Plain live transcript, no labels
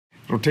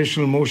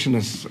Rotational motion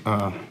is,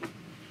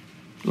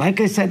 like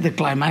I said, the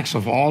climax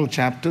of all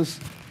chapters.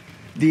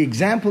 The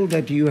example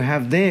that you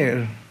have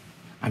there,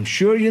 I'm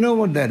sure you know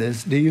what that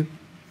is, do you?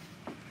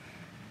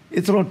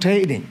 It's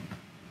rotating.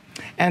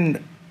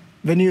 And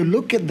when you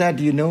look at that,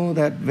 you know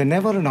that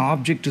whenever an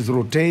object is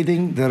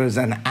rotating, there is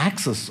an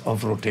axis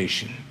of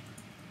rotation.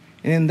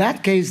 And in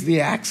that case,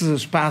 the axis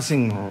is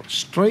passing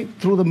straight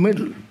through the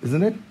middle,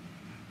 isn't it?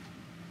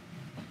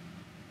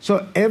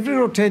 So every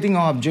rotating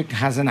object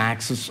has an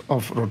axis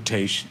of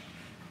rotation.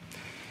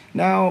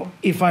 Now,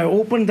 if I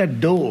open that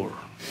door,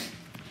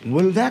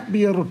 will that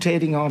be a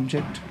rotating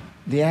object?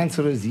 The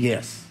answer is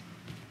yes.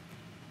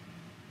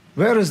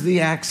 Where is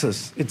the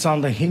axis? It's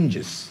on the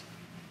hinges.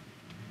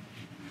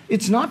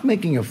 It's not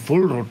making a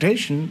full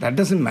rotation. That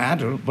doesn't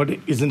matter, but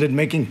isn't it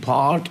making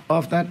part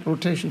of that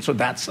rotation? So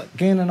that's,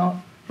 again,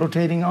 a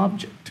rotating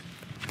object.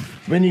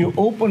 When you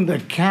open the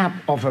cap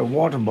of a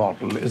water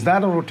bottle, is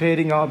that a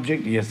rotating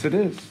object? Yes, it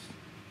is.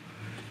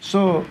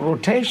 So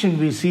rotation,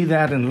 we see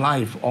that in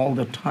life all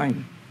the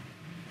time.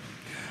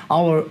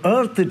 Our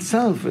Earth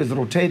itself is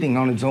rotating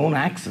on its own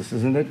axis,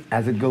 isn't it,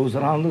 as it goes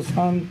around the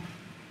sun?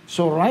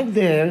 So right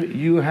there,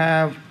 you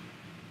have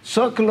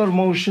circular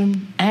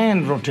motion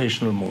and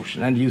rotational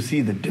motion, and you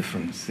see the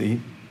difference, see?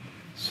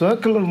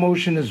 Circular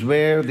motion is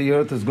where the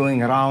Earth is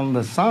going around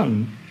the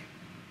sun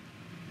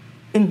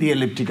in the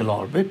elliptical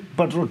orbit,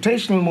 but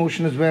rotational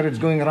motion is where it's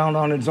going around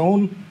on its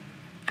own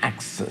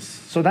axis.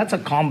 So that's a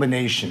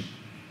combination.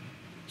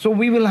 So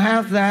we will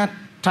have that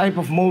type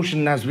of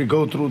motion as we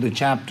go through the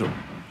chapter.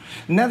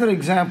 Another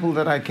example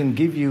that I can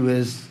give you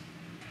is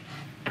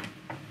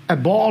a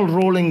ball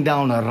rolling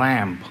down a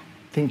ramp.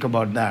 Think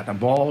about that, a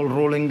ball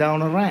rolling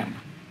down a ramp.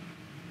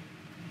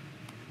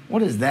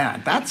 What is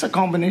that? That's a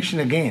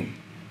combination again.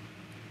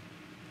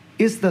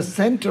 Is the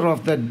center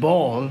of that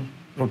ball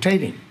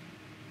rotating?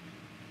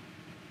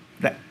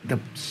 The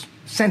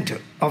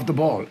center of the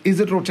ball, is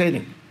it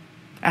rotating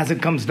as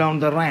it comes down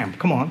the ramp?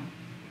 Come on.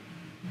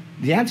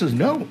 The answer is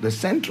no, the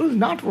center is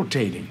not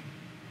rotating.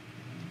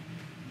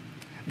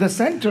 The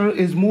center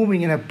is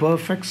moving in a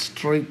perfect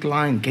straight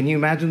line. Can you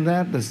imagine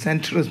that? The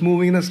center is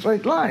moving in a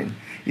straight line.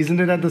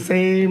 Isn't it at the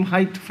same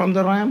height from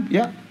the ramp?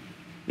 Yeah.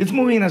 It's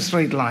moving in a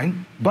straight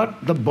line,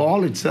 but the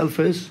ball itself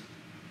is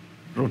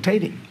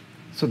rotating.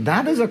 So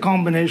that is a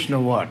combination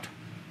of what?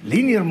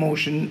 Linear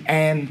motion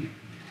and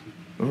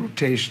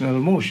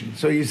rotational motion.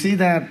 So you see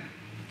that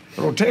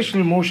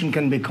rotational motion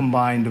can be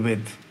combined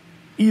with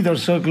either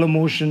circular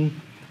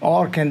motion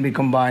or can be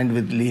combined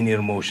with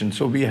linear motion.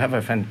 So we have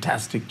a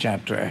fantastic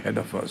chapter ahead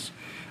of us.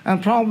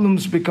 And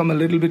problems become a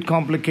little bit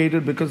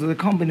complicated because of the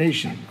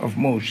combination of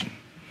motion.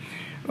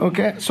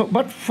 Okay, so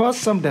but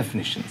first some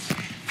definitions.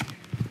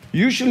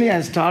 Usually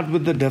I start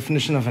with the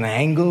definition of an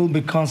angle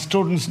because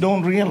students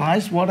don't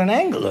realize what an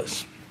angle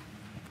is.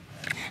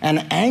 An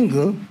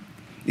angle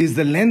is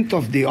the length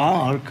of the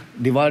arc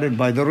divided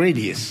by the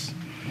radius.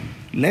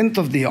 Length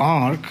of the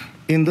arc,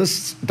 in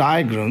this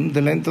diagram,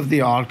 the length of the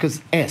arc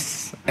is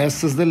S.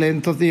 S is the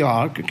length of the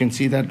arc. You can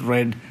see that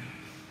red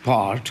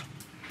part.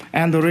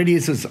 And the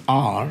radius is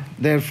R.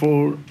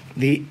 Therefore,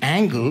 the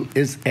angle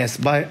is S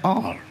by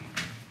R.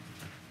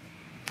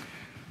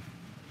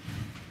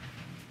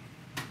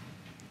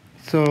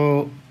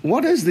 So,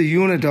 what is the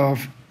unit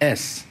of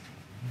S?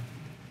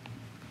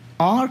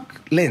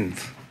 Arc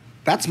length,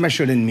 that's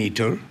measured in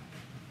meter.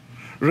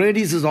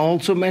 Radius is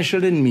also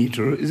measured in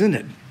meter, isn't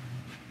it?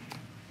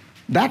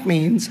 That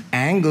means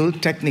angle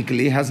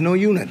technically has no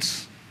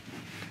units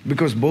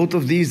because both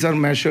of these are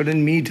measured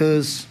in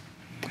meters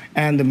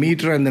and the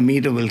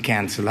meter will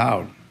cancel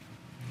out.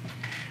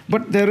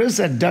 But there is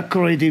a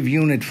decorative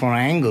unit for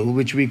angle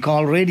which we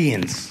call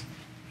radians.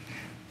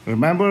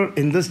 Remember,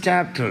 in this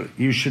chapter,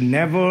 you should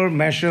never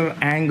measure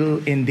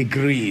angle in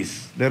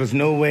degrees. There is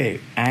no way.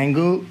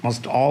 Angle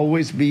must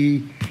always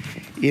be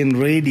in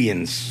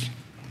radians.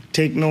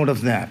 Take note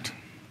of that.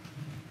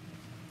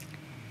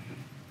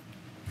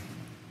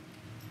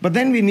 But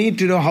then we need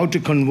to know how to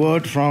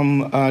convert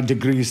from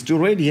degrees to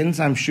radians.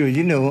 I'm sure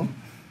you know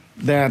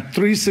that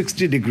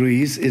 360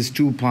 degrees is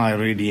 2 pi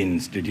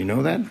radians. Did you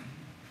know that?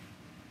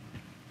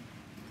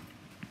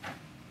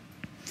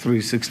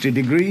 360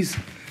 degrees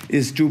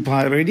is 2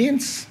 pi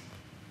radians,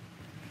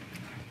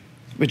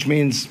 which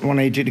means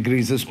 180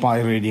 degrees is pi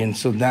radians.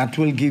 So that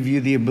will give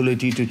you the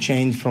ability to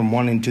change from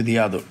one into the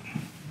other.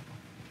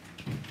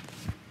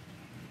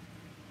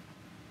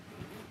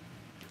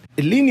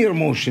 In linear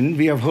motion,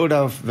 we have heard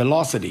of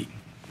velocity.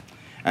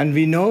 And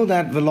we know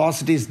that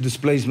velocity is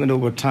displacement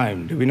over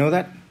time. Do we know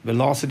that?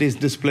 Velocity is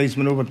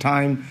displacement over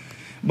time.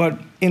 But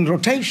in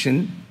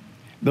rotation,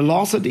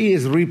 velocity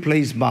is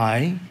replaced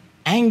by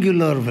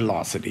angular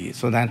velocity.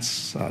 So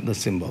that's the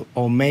symbol,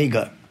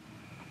 omega.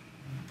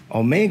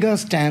 Omega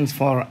stands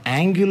for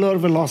angular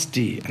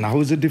velocity. And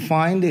how is it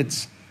defined?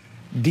 It's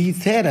d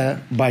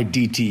theta by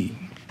dt.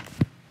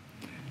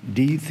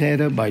 D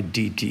theta by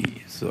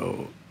dt.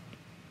 So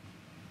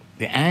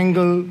the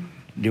angle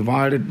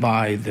divided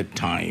by the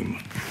time.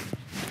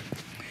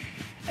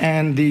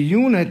 And the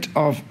unit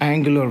of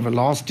angular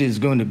velocity is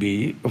going to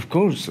be, of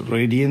course,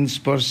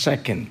 radians per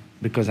second,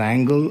 because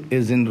angle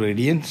is in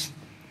radians,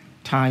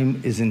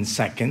 time is in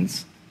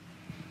seconds.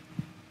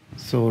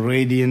 So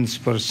radians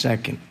per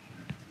second.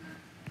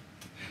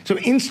 So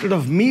instead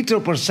of meter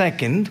per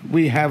second,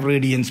 we have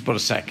radians per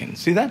second.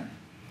 See that?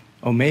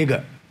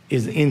 Omega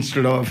is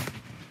instead of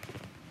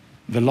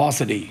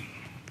velocity.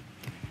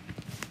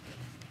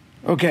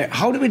 Okay,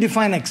 how do we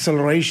define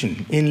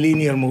acceleration in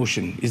linear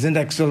motion? Isn't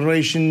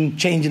acceleration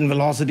change in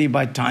velocity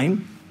by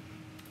time?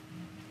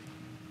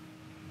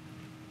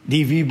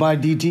 dv by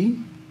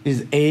dt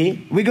is a.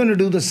 We're going to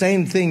do the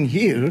same thing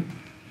here.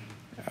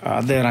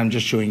 There I'm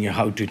just showing you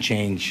how to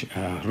change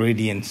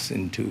degrees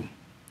into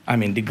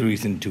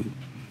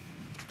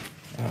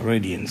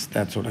radians.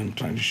 That's what I'm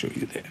trying to show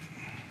you there.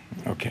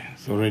 Okay,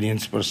 so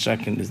radians per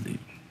second is the...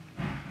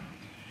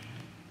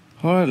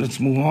 All right, let's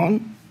move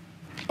on.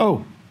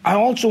 Oh, I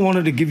also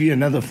wanted to give you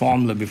another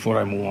formula before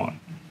I move on.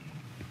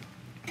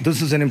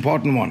 This is an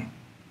important one.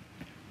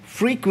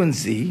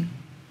 Frequency.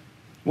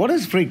 What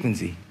is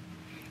frequency?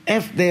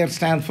 F there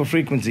stands for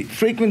frequency.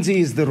 Frequency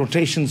is the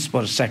rotations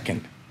per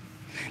second.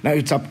 Now,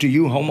 it's up to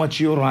you how much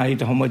you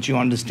write, how much you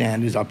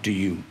understand is up to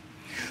you.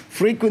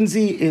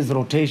 Frequency is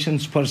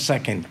rotations per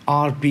second,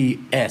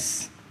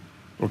 RPS,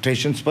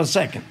 rotations per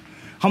second.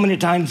 How many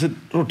times it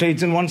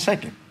rotates in 1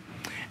 second?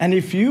 And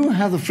if you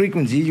have the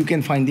frequency, you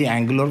can find the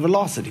angular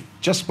velocity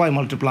just by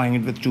multiplying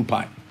it with 2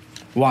 pi.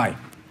 Why?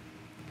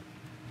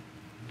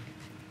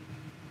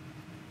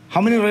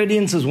 How many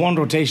radians is one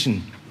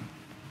rotation?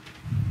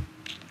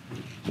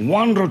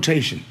 One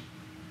rotation.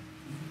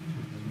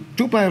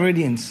 2 pi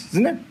radians,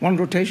 isn't it? One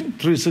rotation,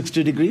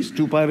 360 degrees,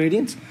 2 pi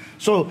radians.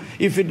 So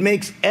if it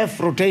makes f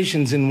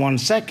rotations in 1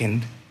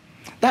 second,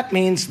 that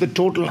means the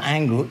total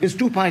angle is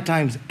 2 pi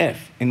times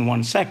f in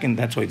 1 second.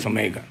 That's why it's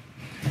omega.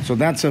 So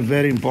that's a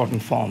very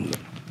important formula.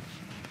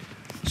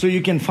 So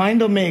you can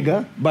find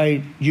omega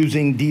by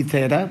using d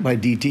theta by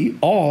dt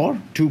or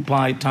 2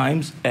 pi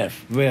times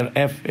f, where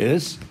f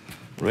is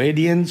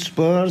radians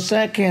per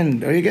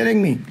second. Are you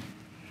getting me?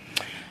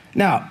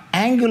 Now,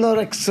 angular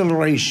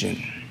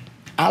acceleration,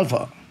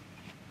 alpha.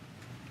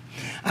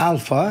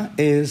 Alpha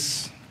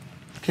is,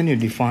 can you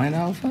define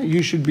alpha?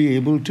 You should be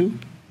able to.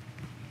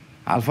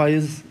 Alpha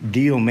is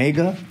d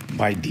omega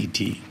by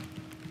dt.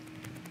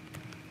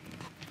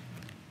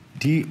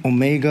 d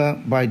omega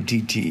by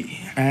dt.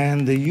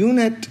 And the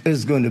unit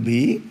is going to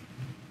be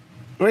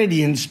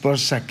radians per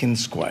second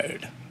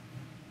squared.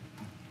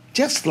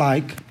 Just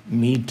like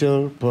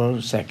meter per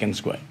second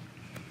squared.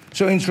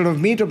 So instead of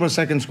meter per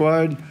second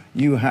squared,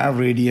 you have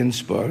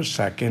radians per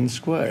second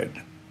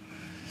squared.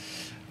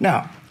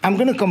 Now, I'm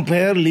going to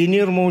compare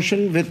linear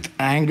motion with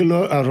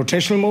angular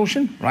rotational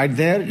motion. Right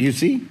there, you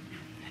see,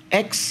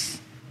 x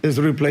is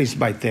replaced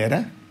by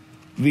theta,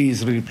 v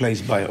is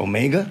replaced by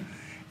omega,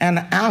 and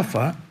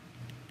alpha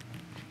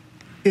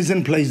is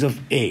in place of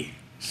a.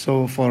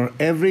 So for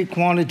every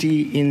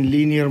quantity in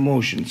linear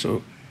motion,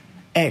 so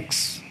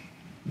x,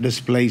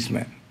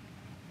 displacement,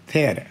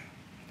 theta,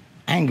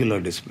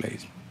 angular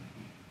displacement,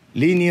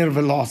 linear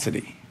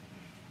velocity,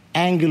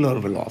 angular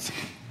velocity,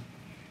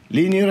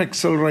 linear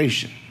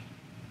acceleration,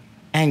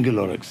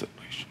 angular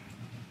acceleration.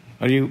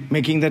 Are you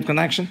making that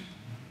connection?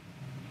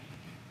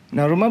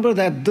 Now remember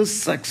that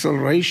this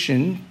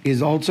acceleration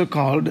is also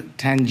called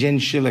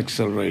tangential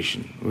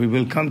acceleration. We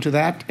will come to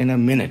that in a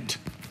minute.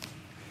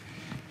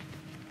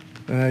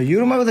 You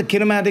remember the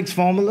kinematics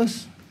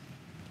formulas?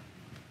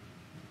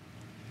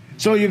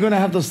 So you're going to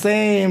have the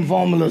same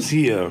formulas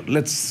here.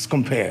 Let's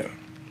compare.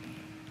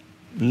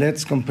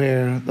 Let's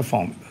compare the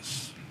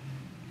formulas.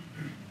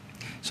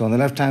 So on the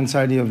left-hand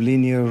side, you have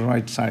linear,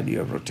 right side, you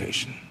have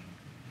rotation.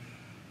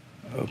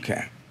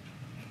 Okay.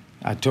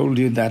 I told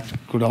you that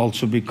could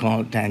also be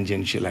called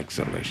tangential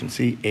acceleration.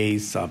 See, A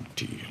sub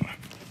t.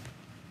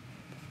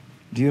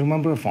 Do you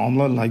remember a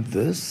formula like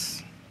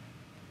this?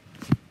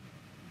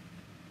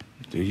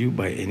 Do you,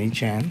 by any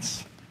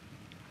chance?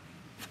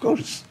 Of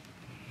course.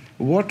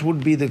 What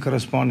would be the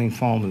corresponding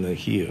formula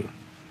here?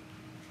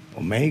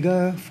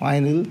 Omega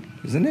final,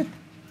 isn't it?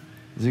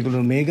 Is equal to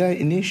omega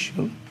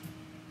initial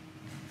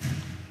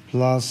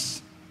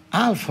plus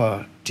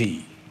alpha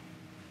t.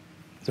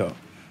 So,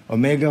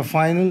 omega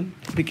final,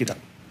 pick it up,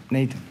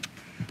 Nathan.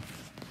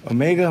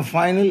 Omega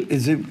final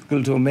is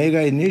equal to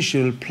omega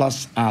initial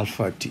plus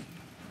alpha t.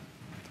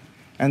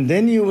 And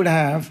then you would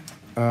have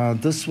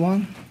this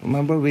one.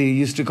 Remember, we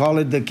used to call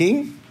it the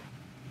king?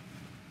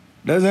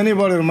 Does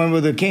anybody remember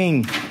the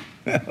king?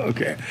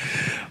 Okay.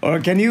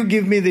 Or can you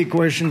give me the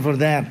equation for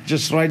that?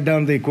 Just write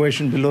down the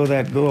equation below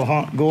that. Go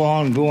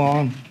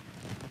on.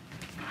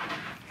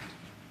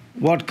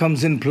 What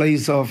comes in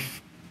place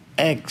of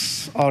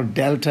x or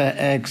delta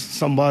x,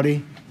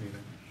 somebody?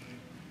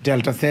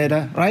 Delta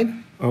theta, right?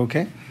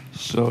 Okay.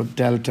 So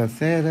delta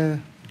theta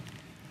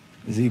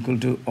is equal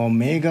to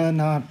omega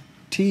naught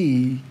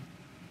t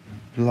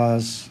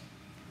plus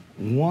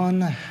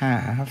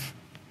 1/2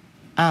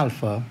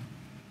 alpha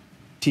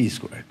t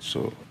squared.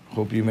 So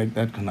hope you make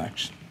that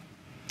connection.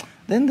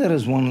 Then there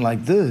is one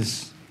like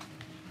this.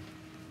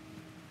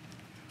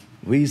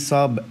 V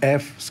sub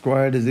f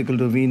squared is equal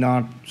to V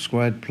naught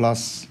squared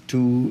plus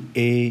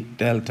 2a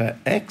delta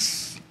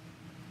x.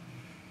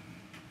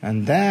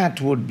 And that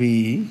would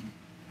be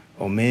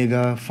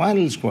omega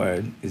final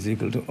squared is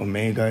equal to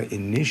omega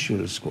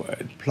initial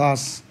squared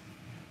plus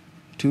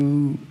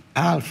 2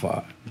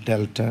 alpha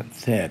delta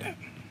theta.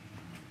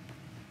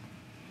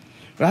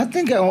 But I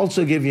think I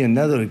also gave you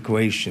another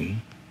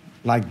equation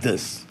like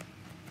this.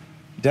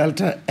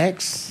 Delta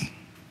x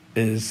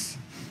is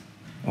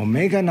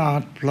omega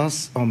naught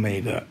plus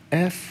omega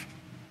f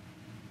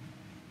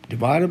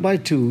divided by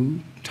 2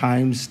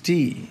 times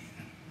t.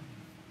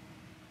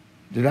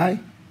 Did I?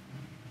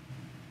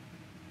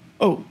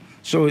 Oh,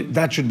 so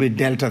that should be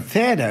delta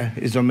theta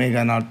is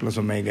omega naught plus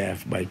omega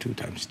f by 2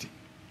 times t.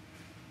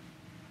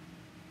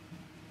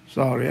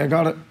 Sorry, I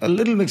got a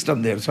little mixed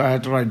up there, so I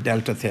had to write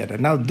delta theta.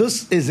 Now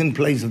this is in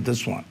place of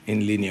this one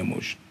in linear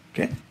motion,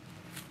 okay?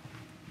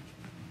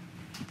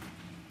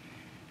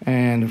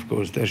 And of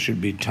course there should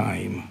be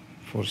time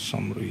for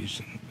some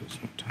reason. There's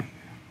no time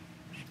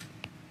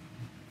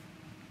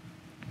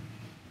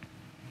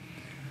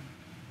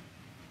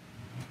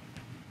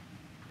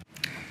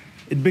there.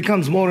 It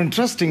becomes more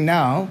interesting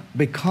now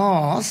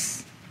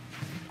because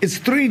it's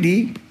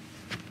 3D.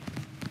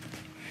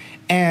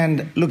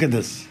 And look at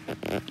this.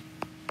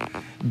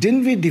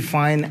 Didn't we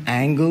define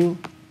angle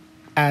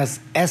as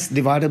S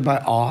divided by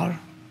R?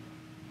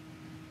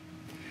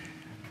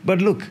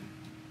 But look,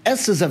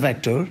 S is a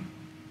vector,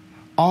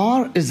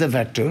 R is a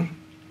vector.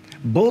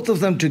 Both of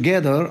them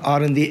together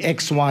are in the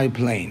XY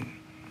plane.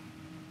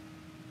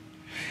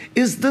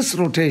 Is this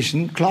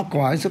rotation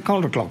clockwise or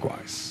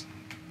counterclockwise?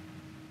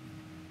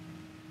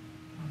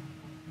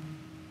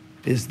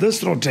 Is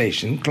this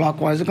rotation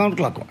clockwise or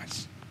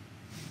counterclockwise?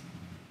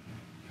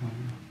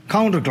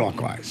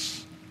 Counterclockwise.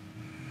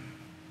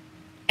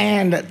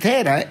 And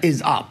theta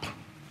is up.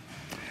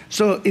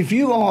 So if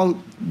you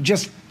all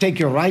just take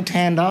your right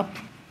hand up,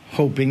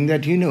 hoping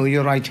that you know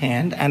your right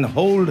hand, and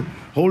hold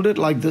it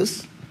like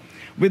this,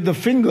 with the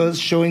fingers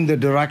showing the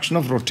direction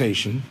of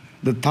rotation,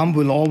 the thumb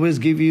will always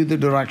give you the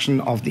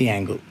direction of the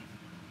angle.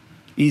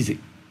 Easy.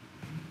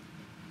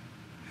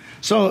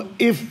 So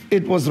if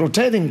it was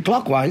rotating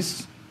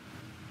clockwise,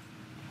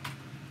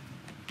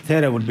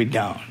 theta would be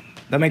down.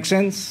 That makes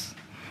sense?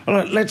 All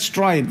right, let's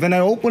try it. When I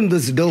open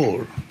this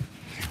door,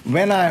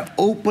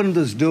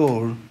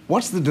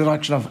 what's the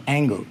direction of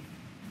angle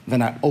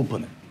when I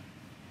open it?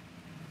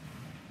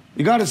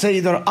 You got to say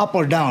either up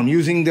or down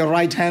using the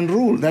right-hand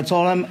rule. That's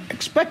all I'm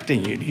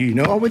expecting you. You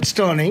know how it's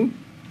turning.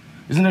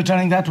 Isn't it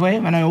turning that way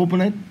when I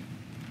open it?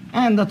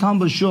 And the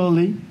thumb is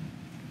surely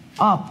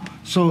up,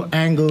 so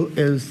angle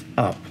is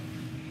up.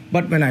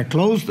 But when I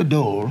close the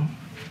door,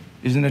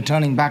 isn't it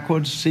turning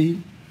backwards?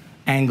 See?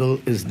 Angle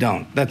is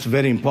down. That's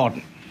very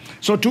important.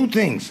 So two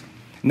things.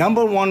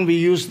 Number one, we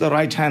use the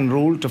right-hand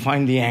rule to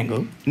find the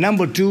angle.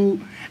 Number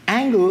two,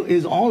 angle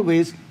is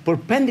always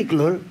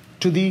perpendicular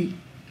to the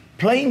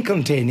plane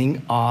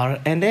containing R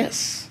and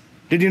S.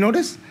 Did you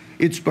notice?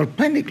 It's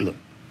perpendicular.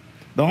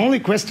 The only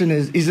question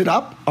is it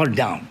up or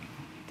down?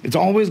 It's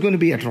always going to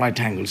be at right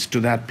angles to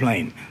that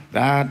plane.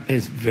 That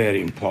is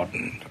very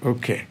important.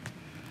 Okay.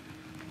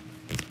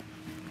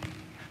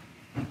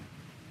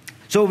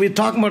 So we're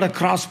talking about a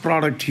cross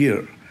product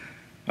here.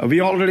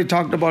 We already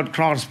talked about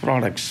cross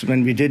products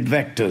when we did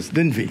vectors,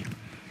 didn't we?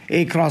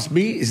 A cross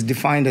B is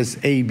defined as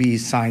AB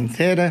sine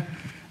theta.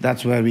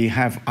 That's where we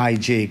have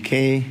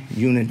IJK,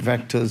 unit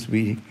vectors.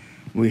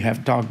 We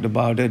have talked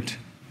about it.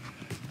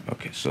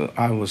 Okay, so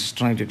I was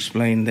trying to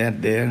explain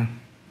that there.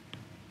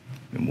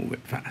 Let me move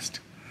it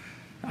fast.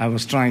 I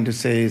was trying to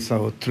say,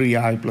 so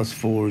 3I plus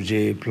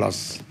 4J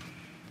plus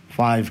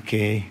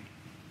 5K.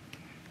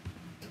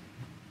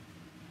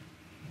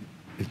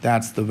 If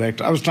that's the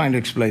vector. I was trying to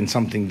explain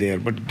something there,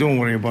 but don't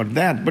worry about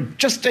that. But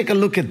just take a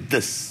look at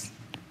this.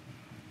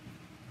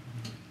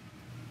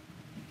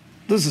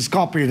 This is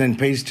copied and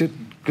pasted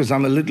because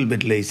I'm a little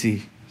bit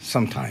lazy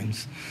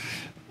sometimes.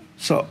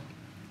 So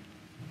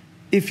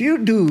if you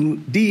do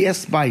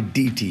ds by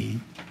dt,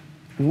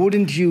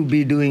 wouldn't you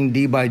be doing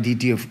d by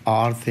dt of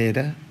r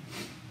theta?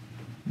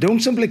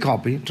 Don't simply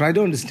copy. Try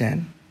to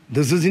understand.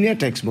 This is in your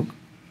textbook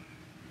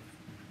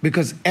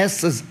because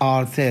S is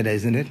r theta,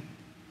 isn't it?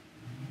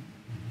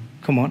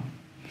 Come on.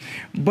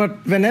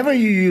 But whenever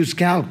you use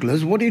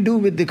calculus, what do you do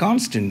with the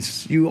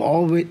constants? You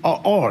always,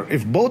 or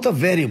if both are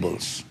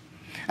variables,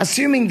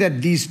 assuming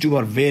that these two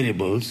are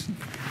variables,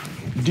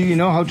 do you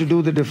know how to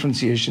do the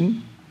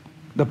differentiation?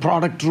 The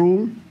product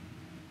rule?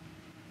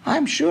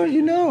 I'm sure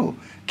you know.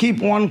 Keep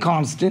one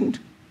constant,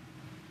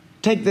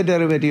 take the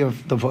derivative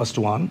of the first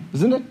one,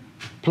 isn't it?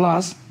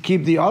 Plus,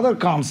 keep the other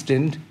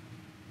constant,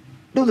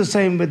 do the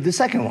same with the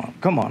second one.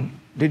 Come on.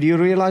 Did you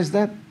realize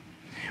that?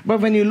 But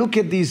when you look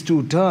at these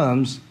two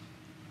terms,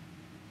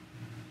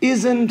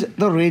 isn't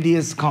the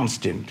radius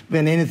constant?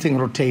 When anything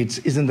rotates,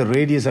 isn't the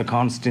radius a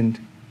constant?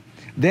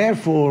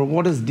 Therefore,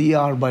 what is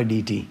dr by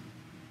dt?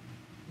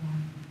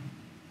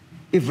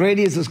 If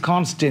radius is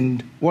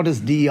constant, what is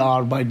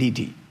dr by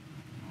dt?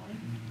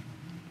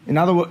 In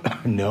other words,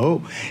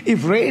 no.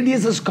 If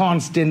radius is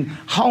constant,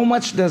 how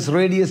much does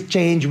radius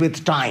change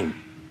with time?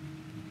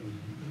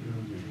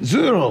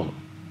 0.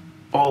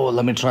 Oh,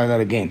 let me try that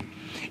again.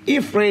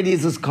 If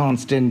radius is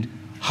constant,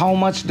 how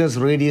much does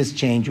radius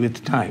change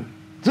with time?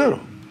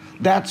 0.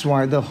 That's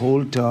why the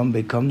whole term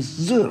becomes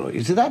 0.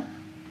 You see that?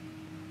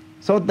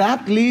 So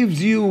that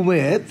leaves you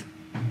with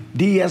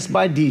ds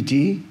by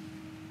dt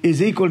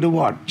is equal to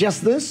what?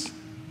 Just this?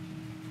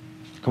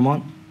 Come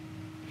on.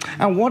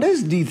 And what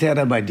is d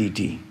theta by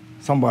dt?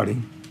 Somebody?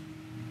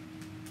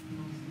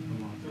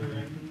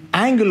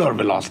 Angular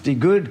velocity,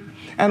 good.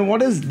 And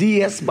what is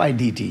ds by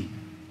dt?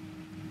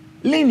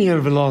 Linear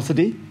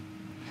velocity.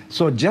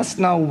 So just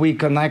now we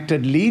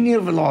connected linear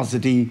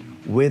velocity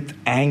with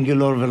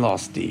angular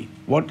velocity.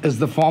 What is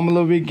the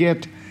formula we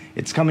get?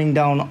 It's coming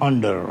down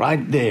under,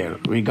 right there.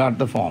 We got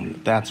the formula.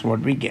 That's what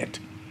we get.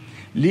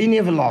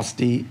 Linear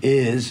velocity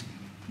is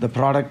the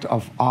product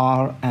of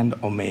r and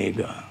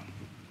omega.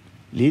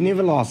 Linear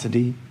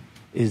velocity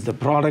is the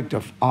product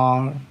of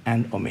r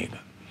and omega.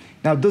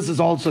 Now this is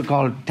also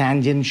called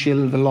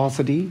tangential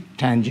velocity.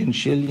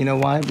 Tangential, you know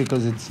why?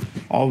 Because it's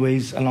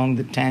always along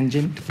the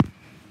tangent.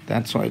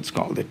 That's why it's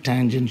called the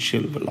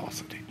tangential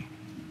velocity.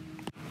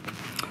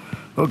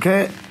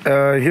 Okay,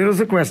 here is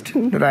a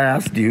question that I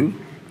asked you.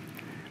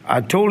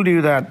 I told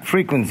you that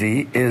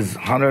frequency is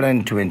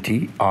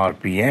 120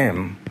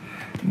 RPM,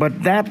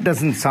 but that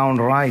doesn't sound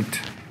right.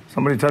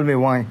 Somebody tell me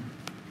why.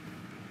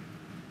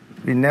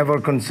 We never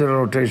consider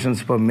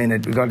rotations per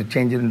minute. We got to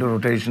change it into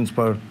rotations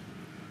per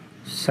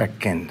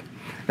second.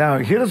 Now,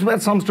 here's where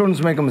some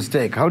students make a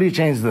mistake. How do you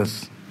change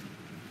this?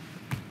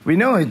 We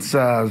know it's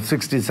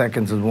 60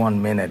 seconds is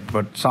 1 minute,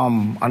 but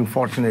some,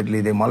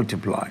 unfortunately, they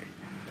multiply.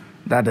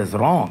 That is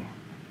wrong.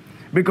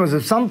 Because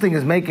if something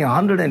is making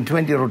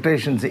 120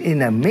 rotations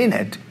in a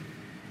minute,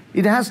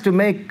 it has to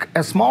make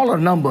a smaller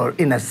number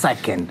in a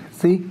second.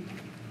 See?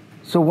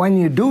 So when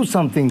you do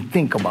something,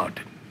 think about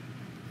it.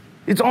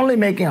 It's only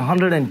making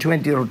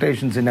 120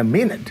 rotations in a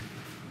minute.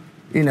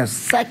 In a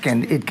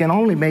second, it can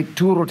only make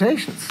 2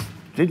 rotations.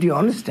 Did you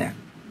understand?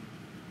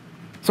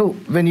 So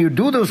when you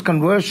do those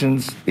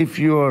conversions, if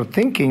you are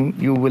thinking,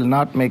 you will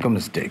not make a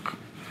mistake.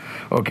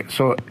 Okay,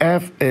 so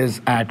F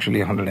is actually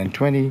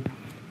 120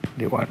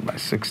 divided by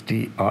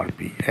 60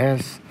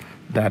 RPS.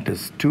 That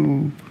is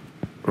 2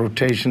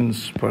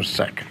 rotations per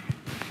second.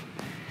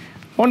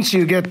 Once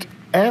you get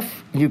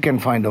F, you can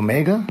find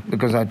omega,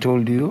 because I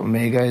told you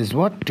omega is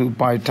what? 2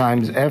 pi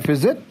times F,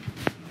 is it?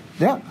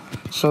 Yeah.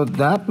 So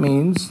that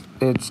means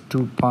it's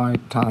 2 pi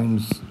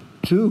times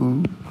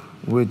 2,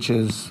 which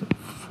is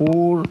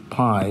 4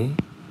 pi,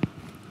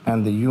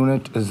 and the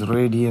unit is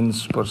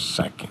radians per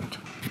second.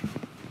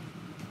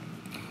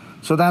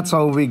 So that's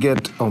how we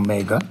get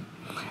omega.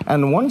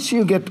 And once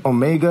you get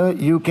omega,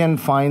 you can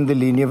find the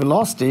linear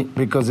velocity,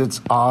 because it's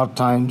r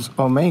times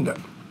omega.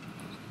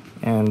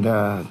 And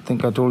I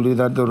think I told you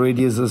that the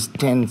radius is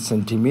 10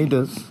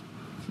 centimeters,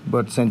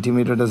 but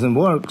centimeter doesn't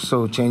work,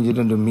 so change it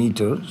into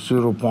meter,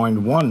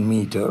 0.1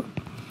 meter.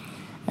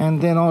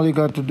 And then all you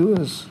got to do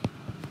is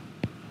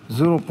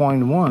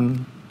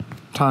 0.1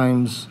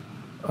 times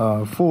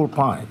 4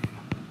 pi,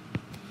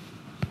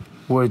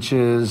 which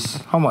is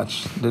how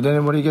much? Did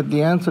anybody get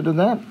the answer to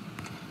that?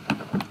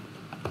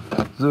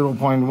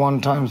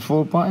 0.1 times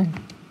 4 pi?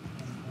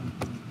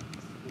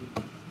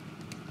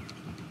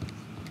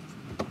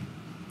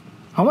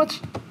 How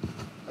much?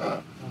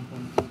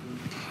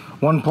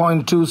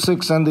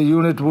 1.26, and the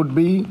unit would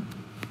be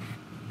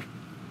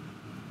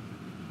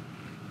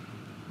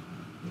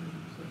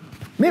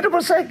meter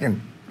per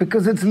second,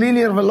 because it's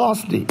linear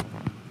velocity.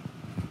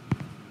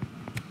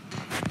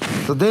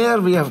 So there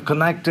we have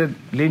connected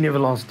linear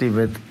velocity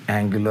with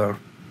angular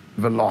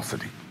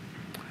velocity.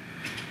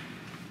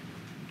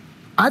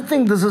 I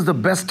think this is the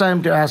best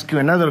time to ask you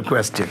another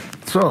question.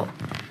 So,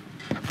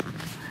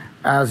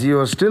 as you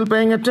are still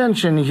paying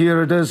attention,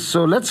 here it is.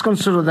 So let's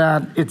consider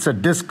that it's a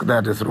disk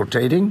that is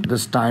rotating.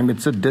 This time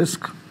it's a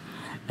disk,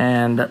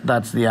 and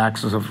that's the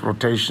axis of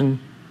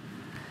rotation.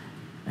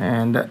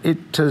 And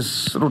it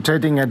is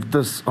rotating at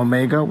this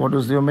omega. What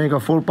is the omega?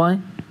 4 pi?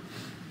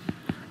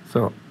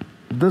 So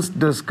this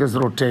disk is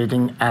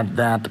rotating at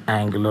that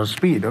angular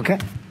speed, okay?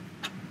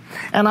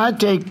 And I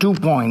take 2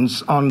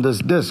 points on this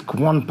disk.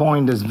 One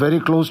point is very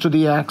close to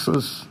the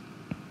axis,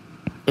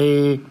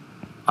 A.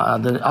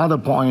 The other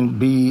point,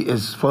 B,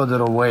 is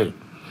further away.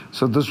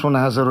 So this one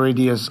has a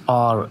radius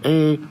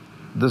RA.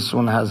 This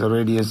one has a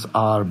radius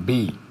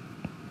RB.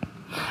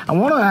 I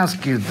want to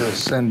ask you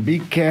this, and be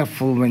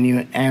careful when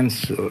you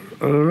answer.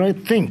 All right,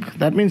 think.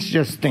 That means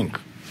just think.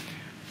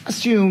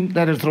 Assume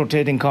that it's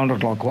rotating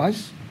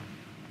counterclockwise.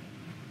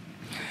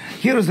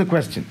 Here is the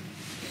question.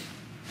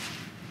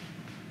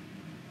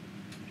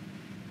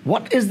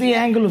 What is the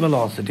angular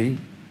velocity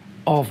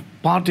of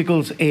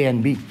particles A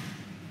and B?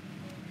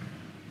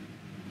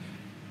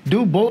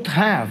 Do both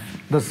have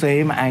the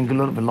same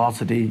angular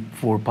velocity,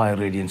 4 pi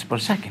radians per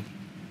second?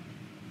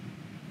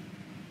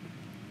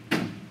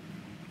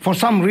 For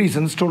some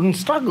reason, students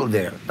struggle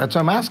there. That's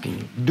why I'm asking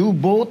you. Do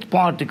both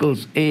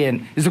particles A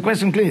and... Is the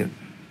question clear?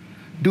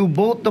 do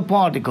both the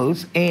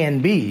particles A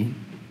and B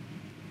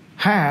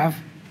have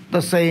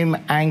the same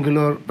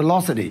angular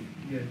velocity?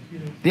 Yes.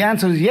 The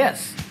answer is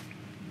yes.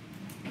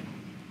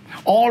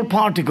 All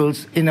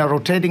particles in a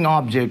rotating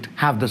object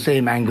have the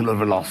same angular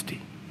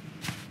velocity.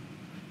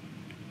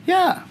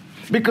 Yeah,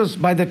 because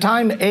by the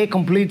time A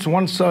completes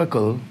one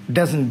circle,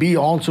 doesn't B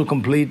also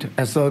complete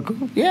a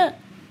circle? Yeah.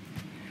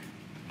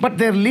 But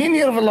their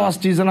linear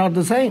velocities are not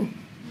the same.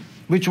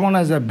 Which one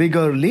has a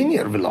bigger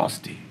linear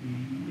velocity?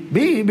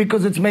 B,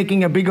 because it's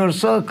making a bigger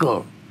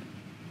circle.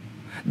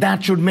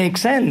 That should make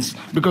sense,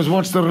 because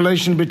what's the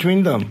relation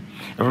between them?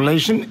 The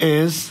relation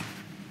is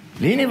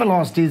linear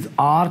velocities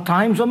r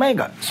times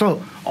omega.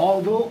 So,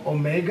 although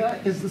omega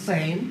is the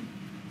same,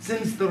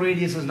 since the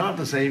radius is not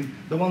the same,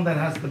 the one that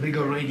has the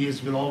bigger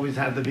radius will always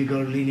have the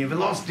bigger linear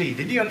velocity.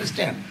 Did you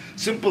understand?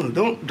 Simple.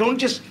 Don't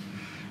just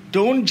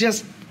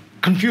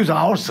confuse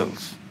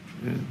ourselves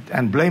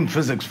and blame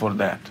physics for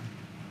that.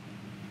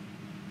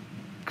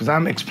 Because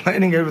I'm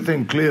explaining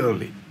everything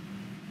clearly.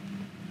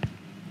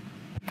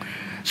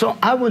 So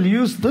I will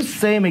use this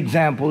same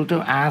example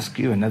to ask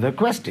you another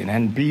question,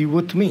 and be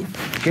with me.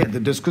 Okay, the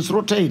disk is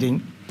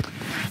rotating,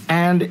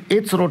 and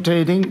it's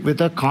rotating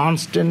with a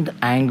constant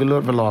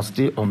angular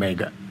velocity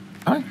omega.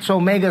 All right? So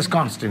omega is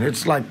constant.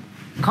 It's like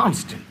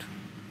constant.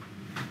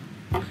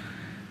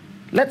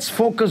 Let's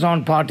focus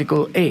on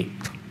particle A,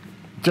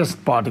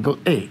 just particle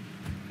A.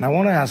 Now I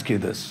want to ask you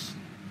this.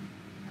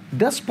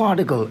 Does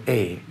particle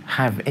A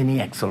have any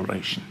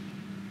acceleration?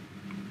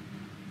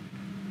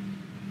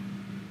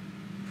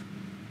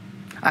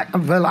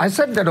 I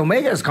said that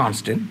omega is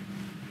constant.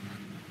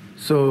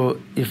 So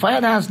if I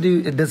had asked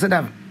you, does it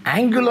have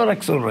angular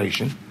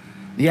acceleration?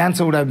 The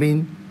answer would have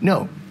been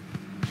no.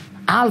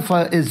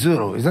 Alpha is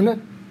 0, isn't it?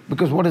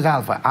 Because what is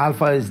alpha?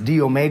 Alpha is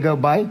d omega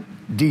by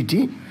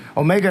dt.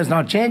 Omega is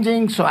not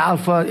changing, so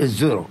alpha is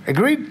 0.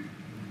 Agreed?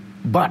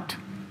 But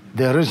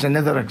there is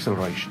another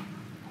acceleration.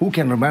 Who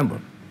can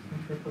remember?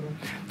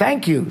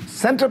 Thank you.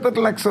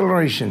 Centripetal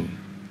acceleration.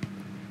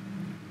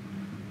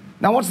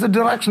 Now, what's the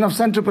direction of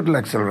centripetal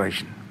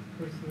acceleration?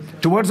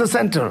 Towards the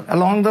center,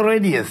 along the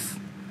radius.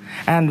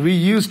 And we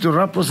used to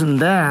represent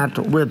that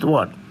with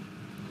what?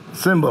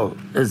 Symbol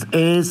is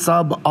A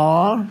sub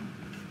R.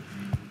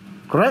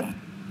 Correct?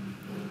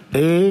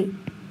 A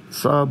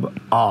sub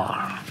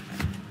R.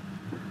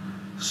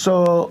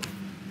 So,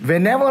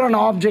 whenever an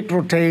object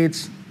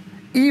rotates,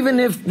 even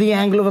if the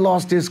angular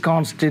velocity is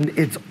constant,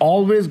 it's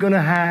always going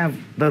to have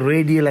the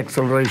radial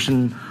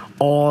acceleration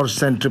or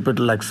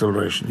centripetal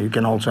acceleration. You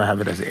can also have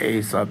it as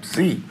A sub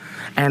C.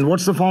 And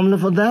what's the formula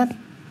for that?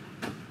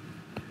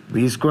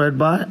 V squared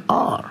by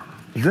R,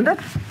 isn't it?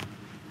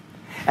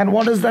 And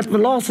what is that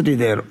velocity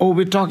there? Oh,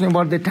 we're talking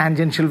about the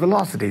tangential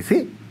velocity,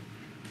 see?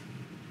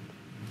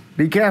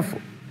 Be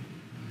careful.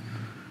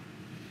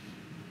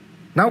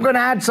 Now I'm going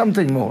to add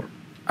something more.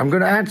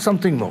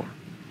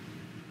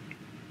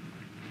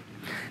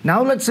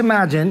 Now let's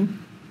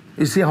imagine,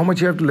 you see how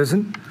much you have to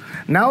listen?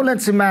 Now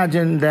let's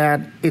imagine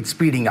that it's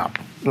speeding up,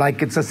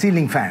 like it's a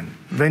ceiling fan.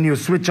 When you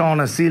switch on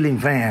a ceiling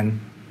fan,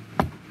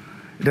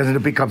 it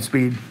doesn't pick up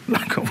speed,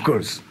 like of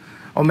course.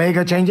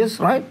 Omega changes,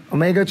 right?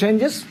 Omega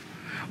changes.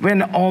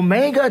 When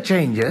omega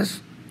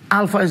changes,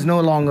 alpha is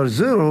no longer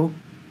 0.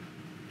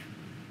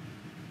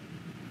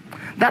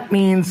 That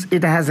means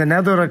it has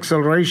another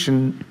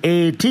acceleration,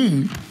 AT.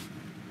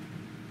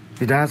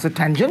 It has a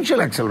tangential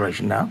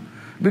acceleration now,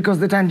 because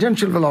the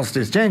tangential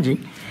velocity is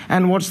changing.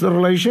 And what's the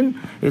relation?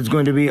 It's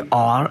going to be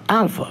R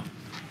alpha.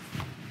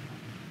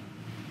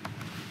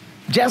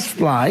 Just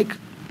like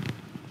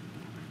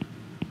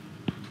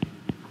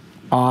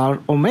R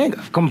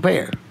omega.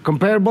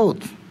 Compare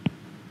both.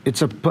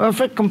 It's a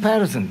perfect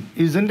comparison,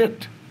 isn't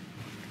it?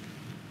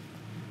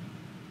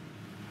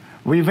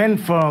 We went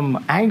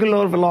from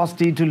angular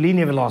velocity to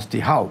linear velocity.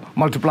 How?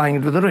 Multiplying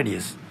it with the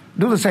radius.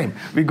 Do the same.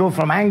 We go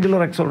from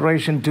angular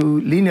acceleration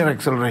to linear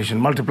acceleration.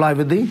 Multiply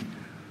with the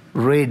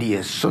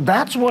radius. So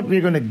that's what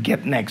we're going to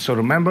get next. So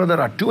remember, there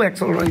are two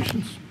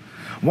accelerations.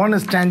 One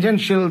is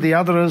tangential, the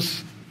other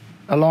is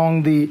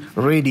along the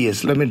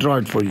radius. Let me draw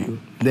it for you.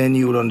 Then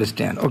you would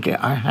understand. Okay,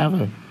 I have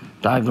a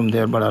diagram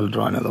there, but I'll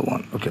draw another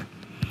one. Okay.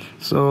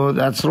 So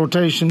that's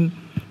rotation.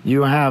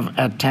 You have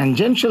a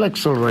tangential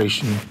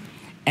acceleration,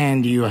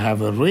 and you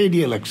have a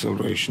radial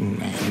acceleration.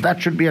 And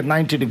that should be at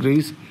 90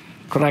 degrees,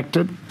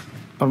 corrected.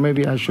 Or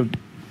maybe I should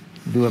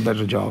do a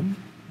better job.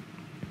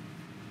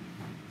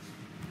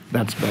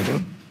 That's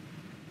better.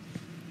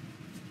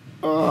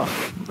 Oh,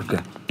 okay.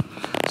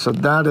 So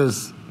that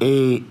is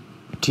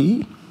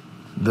AT.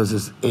 This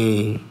is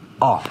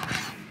AR.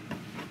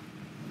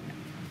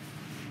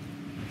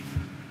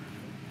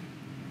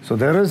 So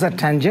there is a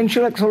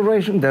tangential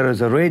acceleration, there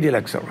is a radial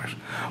acceleration.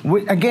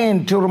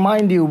 Again, to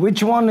remind you,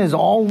 which one is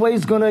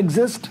always going to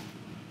exist?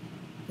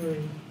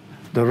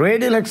 The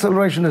radial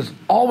acceleration is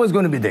always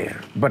going to be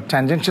there, but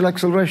tangential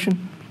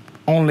acceleration,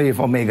 only if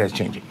omega is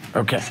changing.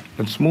 Okay,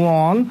 let's move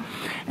on.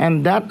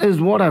 And that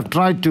is what I've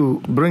tried to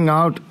bring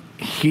out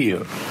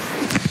here.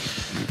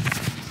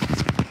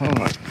 All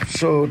right,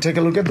 so take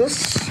a look at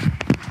this.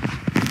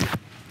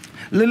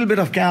 A little bit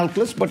of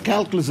calculus, but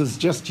calculus is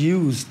just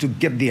used to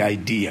get the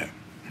idea.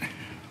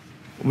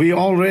 We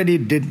already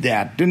did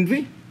that, didn't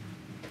we?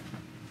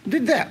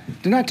 Did that.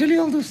 Didn't I tell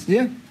you all this?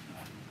 Yeah.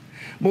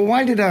 But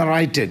why did I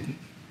write it?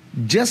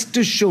 Just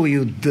to show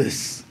you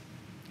this.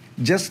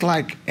 Just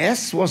like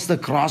S was the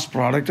cross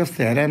product of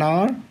theta and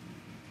R,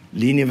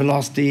 linear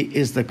velocity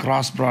is the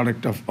cross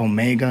product of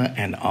omega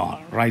and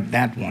R. Write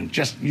that one.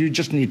 You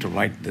just need to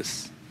write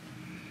this.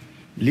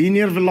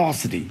 Linear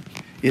velocity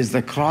is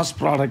the cross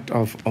product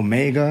of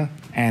omega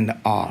and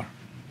R.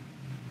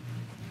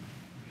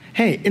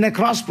 Hey, in a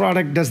cross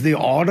product, does the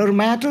order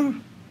matter?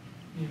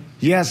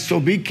 Yes, so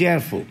be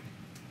careful.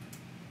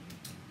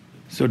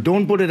 So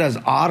don't put it as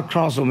R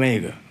cross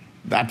omega.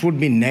 That would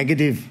be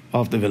negative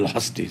of the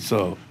velocity.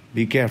 So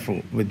be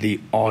careful with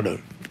the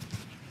order.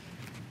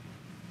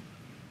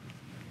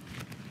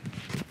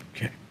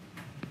 Okay.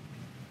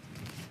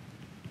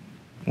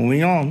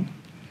 Moving on.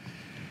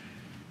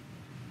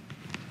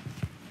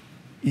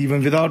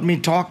 Even without me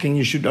talking,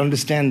 you should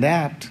understand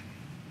that.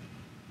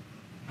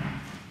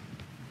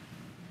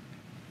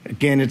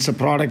 Again, it's a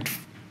product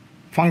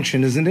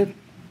function, isn't it?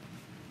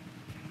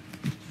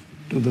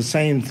 Do the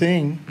same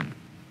thing.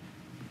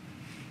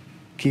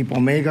 Keep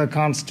omega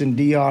constant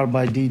dr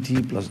by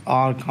dt plus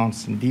r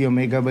constant d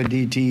omega by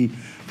dt,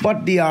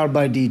 but dr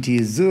by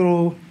dt is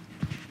 0.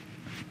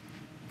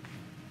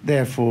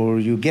 Therefore,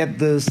 you get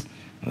this.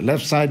 On the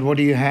left side, what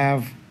do you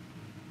have?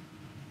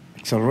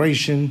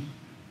 Acceleration.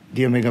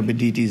 D omega by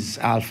dt is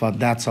alpha.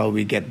 That's how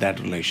we get that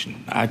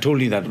relation. I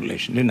told you that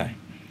relation, didn't I?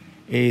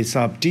 A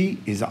sub t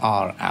is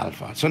r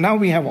alpha. So now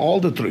we have all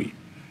the three.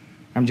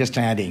 I'm just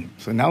adding.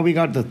 So now we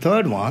got the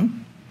third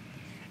one,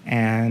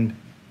 and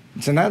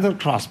it's another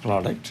cross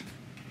product.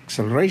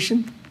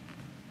 Acceleration.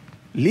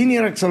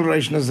 Linear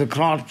acceleration is the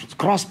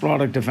cross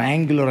product of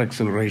angular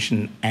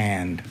acceleration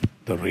and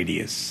the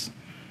radius.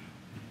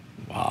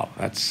 Wow,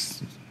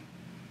 that's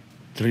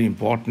three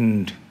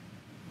important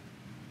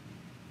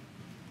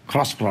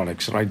cross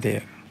products right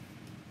there.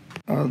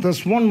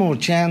 There's one more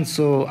chance,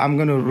 so I'm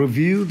going to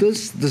review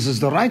this. This is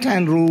the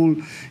right-hand rule.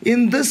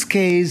 In this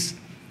case,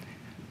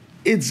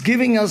 it's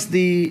giving us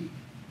the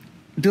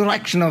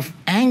direction of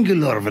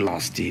angular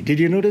velocity. Did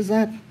you notice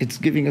that? It's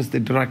giving us the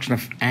direction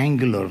of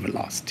angular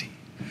velocity.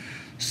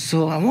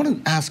 So I want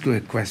to ask you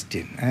a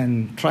question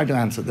and try to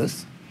answer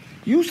this.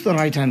 Use the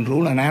right-hand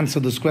rule and answer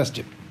this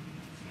question.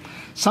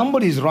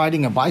 Somebody is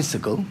riding a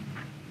bicycle,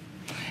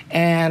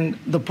 and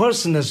the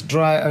person is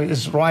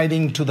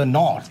riding to the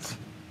north.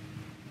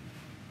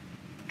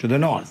 To the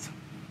north.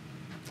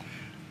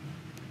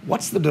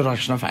 What's the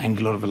direction of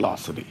angular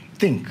velocity?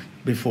 Think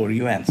before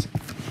you answer.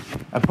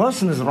 A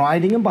person is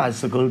riding a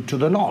bicycle to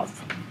the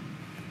north.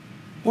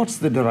 What's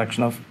the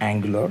direction of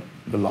angular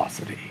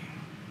velocity?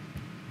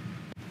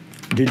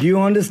 Did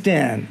you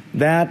understand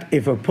that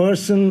if a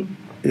person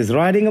is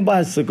riding a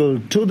bicycle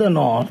to the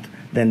north,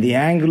 then the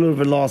angular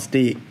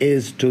velocity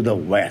is to the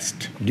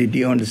west? Did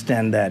you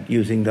understand that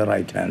using the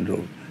right-hand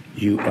rule?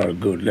 You are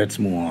good. Let's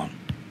move on.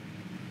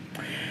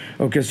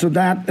 Okay, so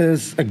that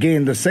is,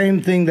 again, the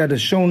same thing that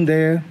is shown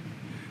there.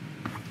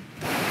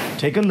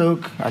 Take a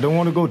look. I don't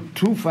want to go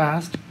too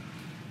fast.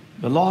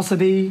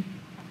 Velocity,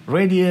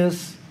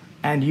 radius,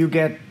 and you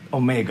get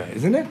omega,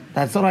 isn't it?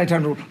 That's the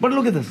right-hand rule. But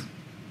look at this.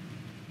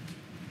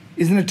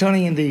 Isn't it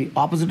turning in the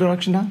opposite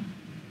direction now?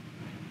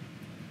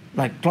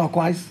 Like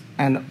clockwise,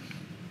 and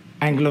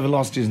angular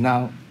velocity is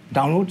now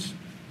downwards?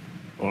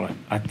 All right,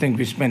 I think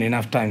we spent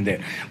enough time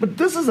there. But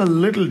this is a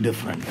little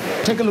different.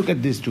 Take a look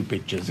at these two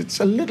pictures. It's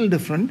a little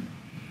different.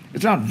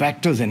 It's not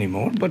vectors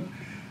anymore, but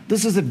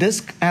this is a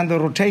disk, and the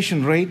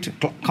rotation rate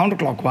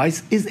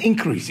counterclockwise is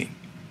increasing.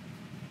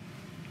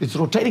 It's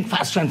rotating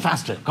faster and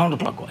faster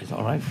counterclockwise,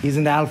 all right?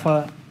 Isn't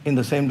alpha in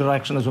the same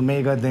direction as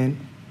omega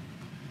then?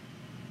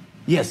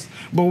 Yes,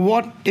 but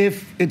what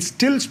if it's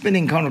still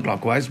spinning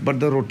counterclockwise,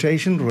 but the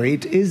rotation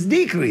rate is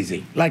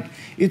decreasing? Like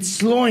it's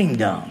slowing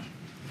down.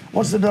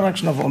 What's the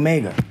direction of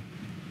omega?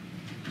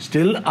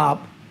 Still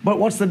up, but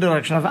what's the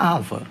direction of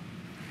alpha?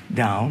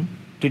 Down.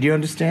 Did you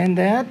understand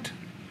that?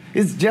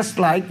 It's just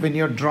like when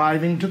you're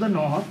driving to the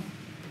north,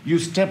 you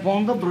step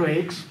on the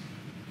brakes.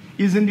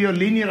 Isn't your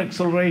linear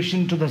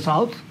acceleration to the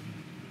south?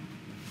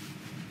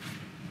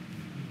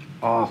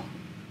 Oh.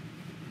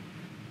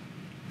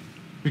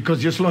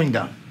 Because you're slowing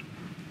down.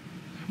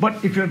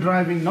 But if you're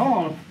driving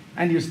north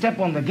and you step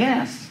on the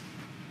gas,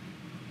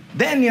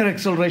 then your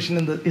acceleration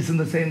is in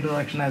the same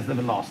direction as the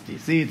velocity.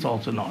 See, it's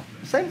also north.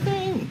 Same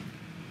thing.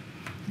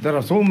 There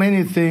are so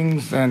many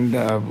things, and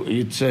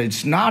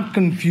it's not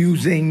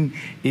confusing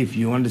if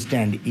you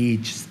understand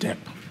each step.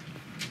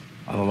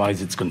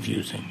 Otherwise, it's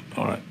confusing.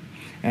 All right.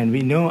 And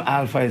we know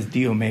alpha is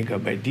d omega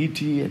by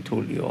dt. I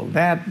told you all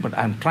that, but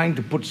I'm trying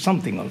to put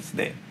something else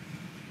there.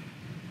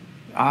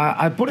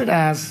 I put it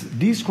as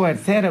d squared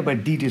theta by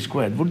dt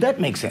squared. Would that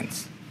make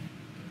sense?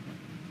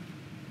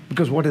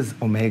 Because what is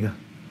omega?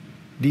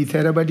 D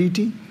theta by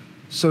dt?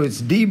 So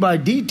it's d by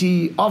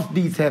dt of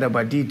d theta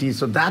by dt.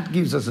 So that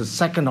gives us a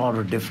second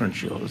order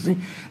differential. See?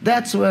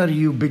 That's where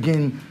you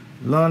begin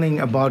learning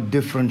about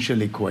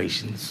differential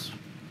equations.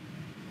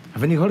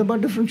 Haven't you heard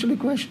about differential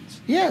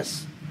equations?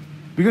 Yes.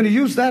 We're going to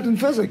use that in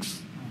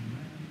physics.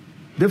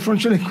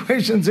 Differential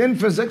equations in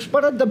physics,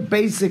 but at the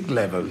basic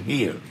level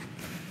here.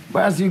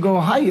 But as you go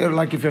higher,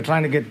 like if you're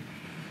trying to get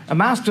a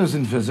master's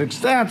in physics,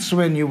 that's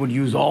when you would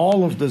use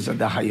all of this at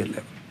the higher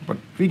level. But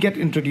we get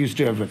introduced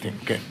to everything,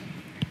 okay,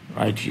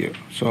 right here.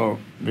 So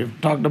we've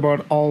talked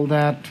about all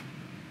that.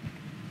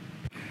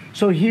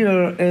 So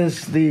here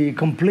is the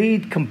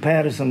complete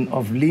comparison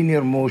of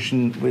linear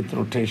motion with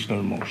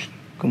rotational motion.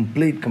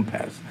 Complete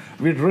comparison.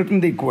 We'd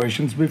written the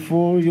equations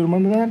before, you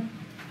remember that?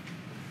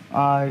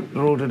 I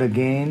wrote it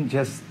again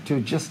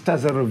just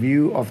as a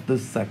review of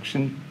this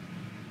section.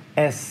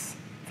 S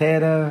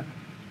theta,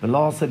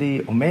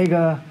 velocity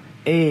omega,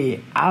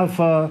 A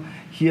alpha.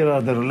 Here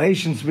are the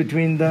relations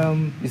between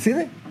them. You see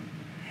that?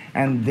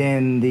 And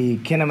then the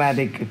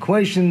kinematic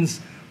equations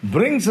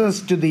brings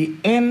us to the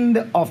end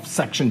of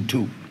section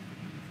 2.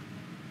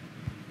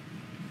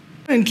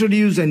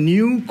 Introduce a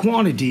new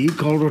quantity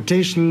called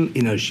rotational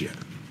inertia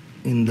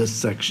in this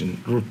section.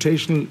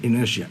 Rotational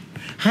inertia.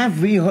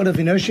 Have we heard of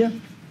inertia?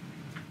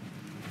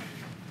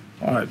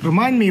 All right,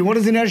 remind me, what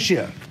is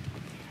inertia?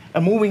 A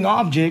moving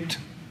object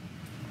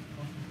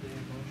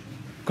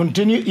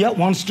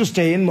wants to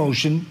stay in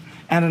motion,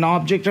 and an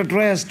object at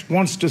rest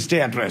wants to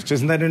stay at rest.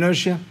 Isn't that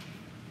inertia?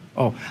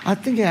 Oh, I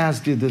think I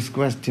asked you this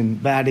question,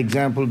 bad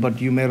example, but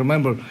you may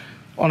remember.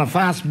 On a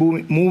fast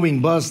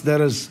moving bus,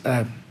 there is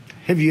a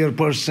heavier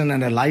person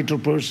and a lighter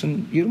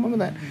person. You remember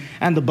that?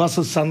 And the bus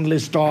is suddenly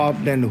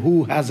stopped, and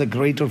who has a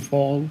greater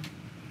fall?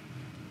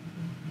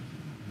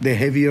 The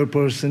heavier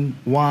person.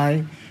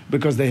 Why?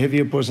 Because the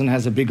heavier person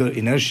has a bigger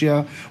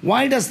inertia.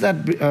 Why does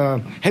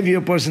that heavier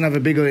person have a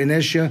bigger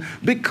inertia?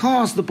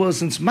 Because the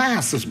person's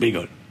mass is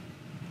bigger.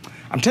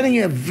 I'm telling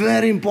you a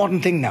very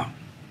important thing now.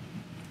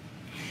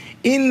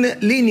 In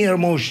linear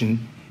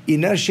motion,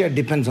 inertia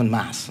depends on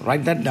mass.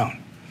 Write that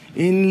down.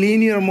 In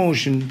linear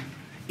motion,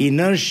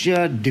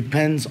 inertia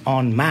depends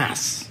on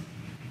mass.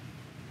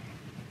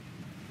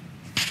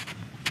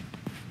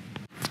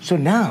 So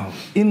now,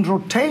 in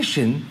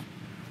rotation,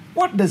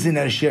 what does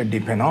inertia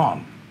depend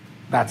on?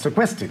 That's the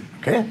question,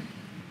 okay?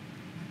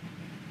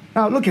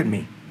 Now look at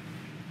me.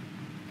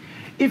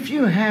 If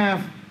you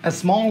have a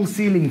small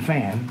ceiling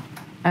fan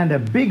and a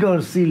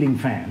bigger ceiling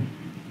fan,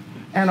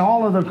 and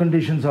all other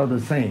conditions are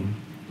the same,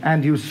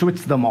 and you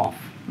switch them off.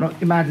 Now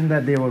imagine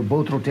that they were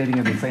both rotating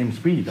at the same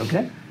speed,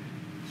 okay?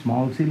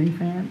 Small ceiling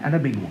fan and a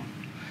big one.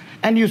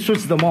 And you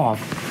switch them off.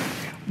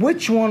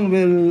 Which one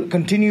will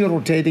continue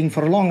rotating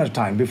for a longer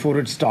time before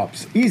it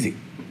stops? Easy.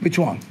 Which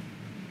one?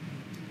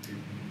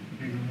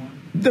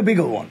 The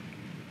bigger one.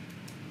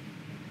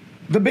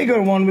 The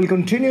bigger one will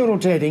continue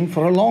rotating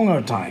for a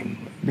longer time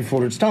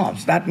before it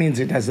stops. That means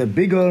it has a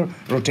bigger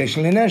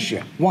rotational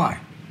inertia. Why?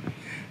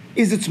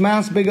 Is its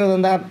mass bigger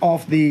than that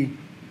of the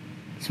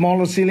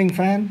smaller ceiling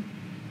fan?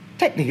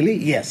 Technically,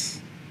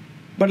 yes.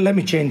 But let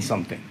me change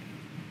something.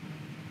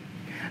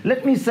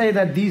 Let me say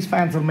that these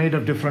fans are made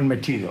of different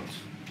materials.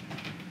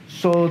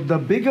 So the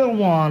bigger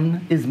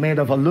one is made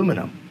of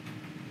aluminum,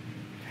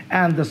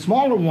 and the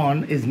smaller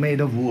one is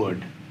made of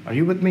wood. Are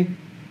you with me?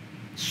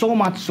 So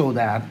much so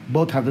that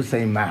both have the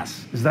same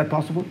mass. Is that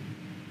possible?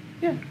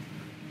 Yeah.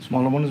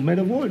 Smaller one is made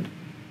of wood.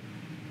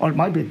 Or it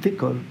might be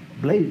thicker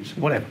blades,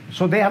 whatever.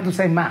 So they have the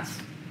same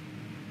mass.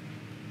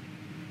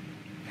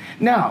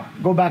 Now,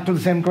 go back to the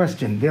same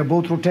question. They're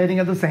both rotating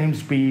at the same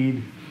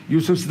speed.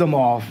 You switch them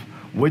off.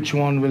 Which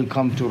one will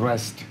come to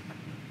rest?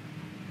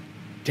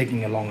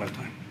 Taking a longer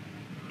time.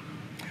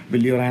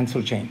 Will your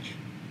answer change?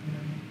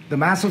 The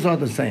masses are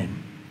the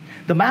same.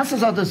 The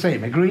masses are the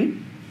same,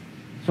 agreed?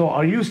 So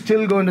are you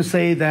still going to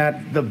say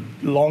that the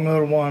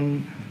longer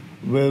one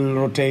will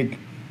rotate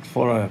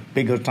for a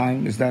bigger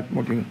time? Is that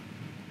what you...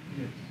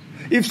 Yes.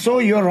 If so,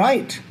 you're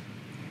right.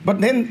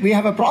 But then we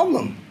have a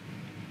problem.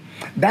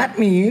 That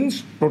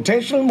means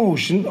rotational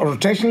motion or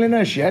rotational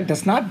inertia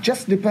does not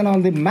just depend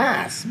on the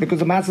mass, because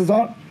the masses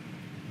are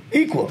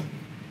equal.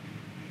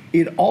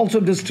 It also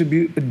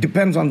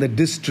depends on the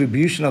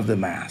distribution of the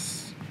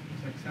mass.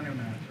 It's like center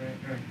mass, right?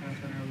 Or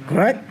center mass.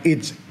 Correct?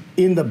 It's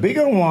in the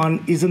bigger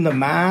one, isn't the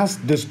mass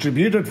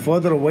distributed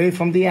further away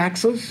from the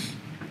axis?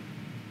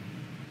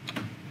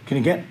 Can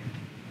you get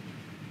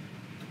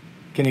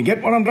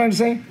what I'm trying to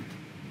say?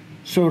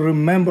 So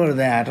remember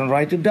that and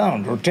write it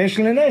down.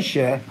 Rotational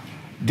inertia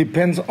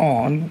depends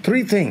on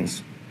three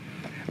things.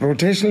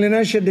 Rotational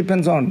inertia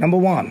depends on, number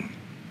one,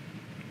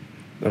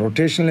 the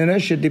rotational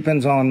inertia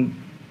depends on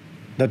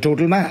the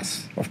total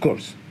mass, of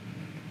course.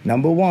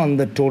 Number one,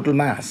 the total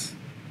mass.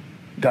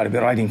 Got to be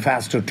writing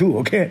faster too,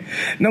 okay?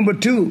 Number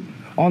two,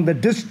 on the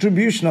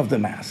distribution of the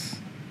mass.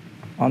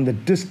 On the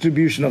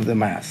distribution of the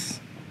mass.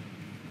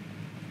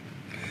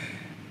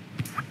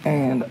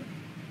 And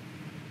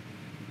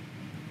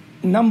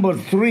number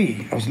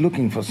three, I was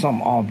looking for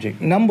some object.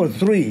 Number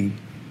three,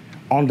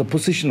 on the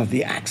position of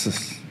the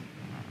axis.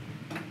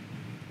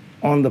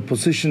 On the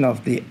position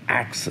of the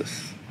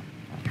axis.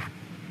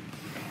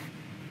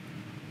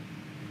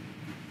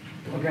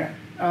 Okay,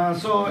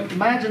 so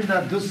imagine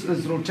that this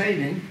is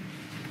rotating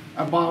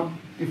about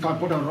if I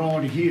put a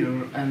rod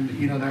here and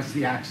that's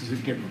the axis,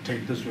 it can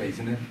rotate this way,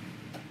 isn't it?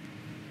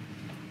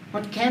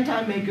 But can't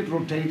I make it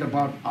rotate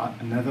about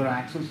another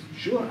axis?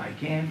 Sure, I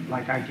can.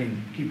 Like I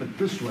can keep it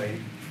this way,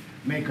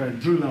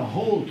 drill a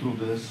hole through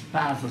this,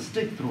 pass a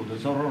stick through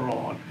this or a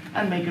rod,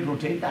 and make it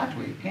rotate that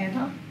way, can't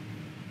I?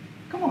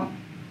 Come on.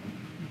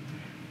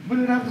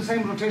 Will it have the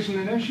same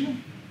rotational inertia?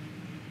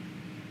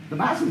 The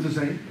mass is the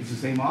same. It's the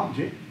same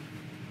object.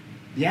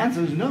 The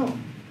answer is no,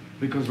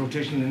 because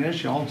rotational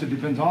inertia also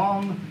depends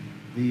on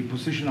the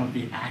position of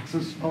the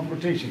axis of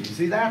rotation. You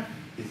see that?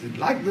 Is it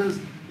like this?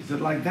 Is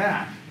it like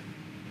that?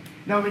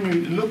 Now, when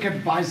you look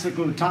at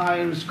bicycle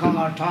tires,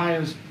 car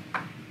tires,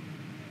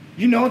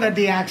 you know that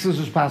the axis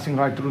is passing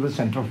right through the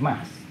center of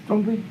mass,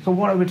 don't we? So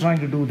what are we trying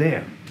to do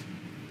there?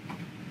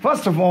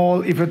 First of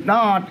all, if it's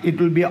not, it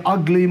will be an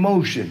ugly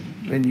motion.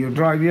 When you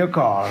drive your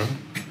car,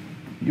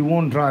 you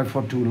won't drive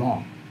for too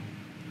long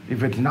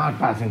if it's not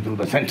passing through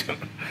the center.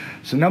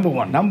 So number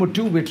one. Number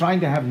two, we're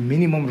trying to have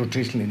minimum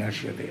rotational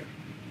inertia there.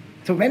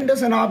 So when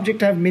does an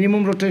object have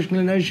minimum rotational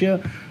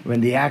inertia?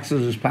 When the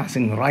axis is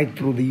passing right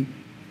through the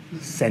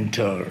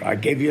center. I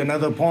gave you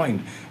another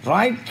point.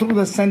 Right through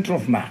the center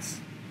of mass.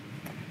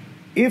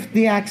 If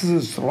the axis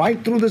is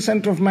right through the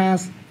center of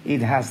mass,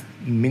 it has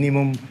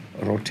minimum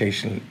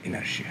rotational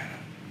inertia.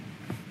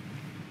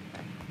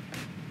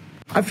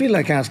 I feel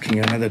like asking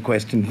you another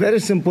question. Very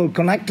simple,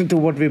 connected to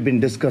what we've been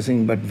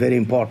discussing, but very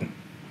important.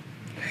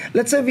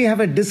 Let's say we have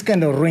a disk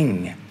and a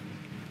ring.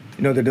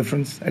 You know the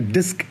difference? A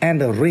disk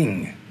and a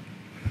ring.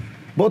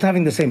 Both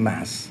having the same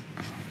mass.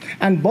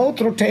 And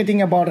both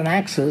rotating about an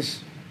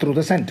axis through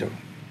the center.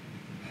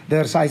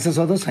 Their sizes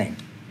are the same.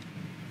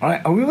 All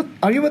right,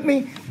 are you with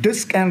me?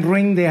 Disk and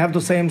ring, they have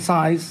the same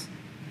size.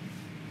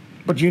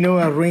 But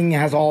a ring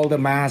has all the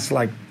mass,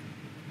 like,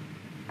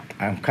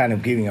 I'm kind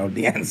of giving out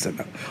the answer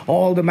now.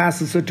 All the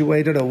mass is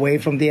situated away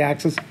from the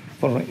axis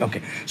for a ring.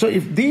 Okay, so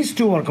if these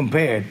two are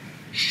compared,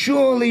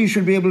 surely you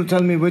should be able to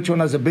tell me which one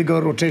has a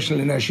bigger rotational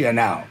inertia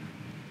now.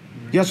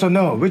 Yes or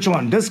no? Which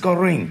one, disk or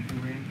ring?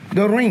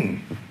 The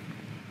ring.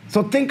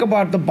 So think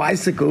about the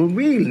bicycle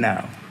wheel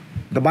now,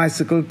 the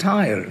bicycle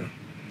tire.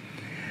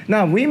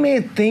 Now, we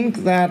may think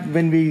that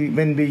when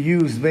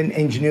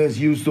engineers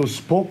use those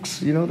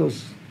spokes,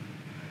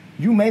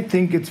 you may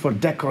think it's for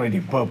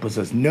decorative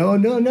purposes.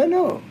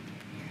 No.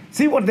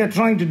 See, what they're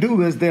trying to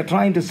do is they're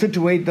trying to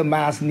situate the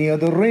mass near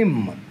the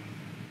rim.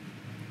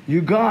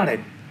 You got it.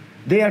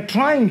 They are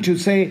trying to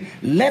say,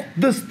 let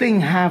this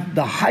thing have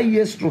the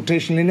highest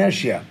rotational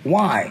inertia.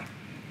 Why?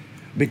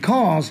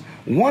 Because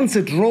once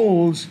it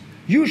rolls,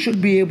 you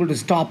should be able to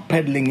stop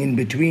pedaling in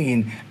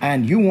between,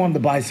 and you want the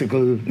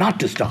bicycle not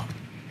to stop.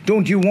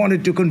 Don't you want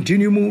it to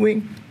continue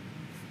moving?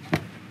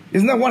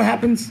 Isn't that what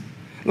happens?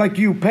 Like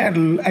you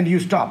pedal and you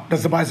stop.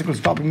 Does the bicycle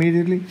stop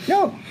immediately?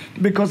 No,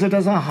 because it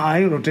has a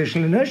high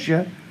rotational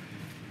inertia.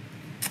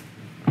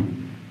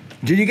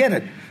 Did you get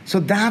it? So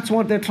that's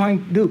what they're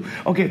trying to do.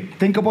 Okay,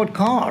 think about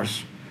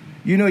cars.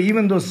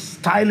 Even those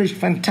stylish,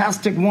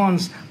 fantastic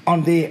ones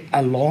on the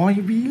alloy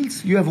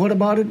wheels, you have heard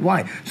about it?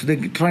 Why? So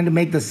they're trying to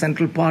make the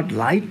central part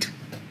light,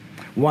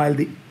 while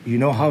you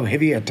know how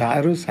heavy a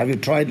tire is? Have you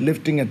tried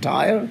lifting a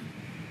tire?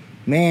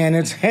 Man,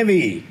 it's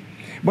heavy.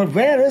 But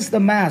where is the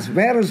mass?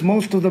 Where is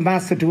most of the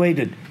mass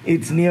situated?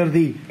 It's near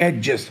the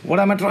edges. What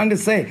am I trying to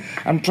say?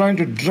 I'm trying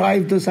to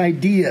drive this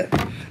idea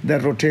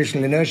that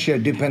rotational inertia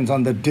depends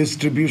on the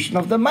distribution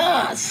of the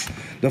mass.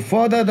 The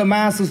further the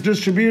mass is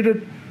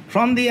distributed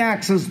from the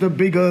axis, the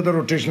bigger the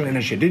rotational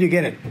inertia. Did you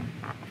get it?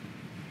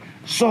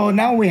 So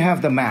now we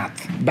have the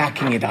math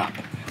backing it up.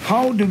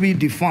 How do we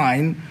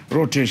define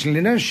rotational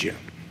inertia?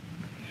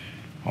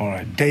 All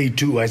right, day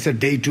 2. I said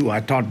day 2. I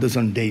taught this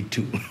on day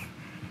 2.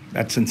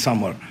 That's in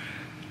summer.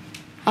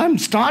 I'm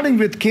starting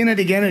with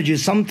kinetic energy,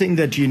 something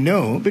that you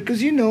know,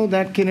 because you know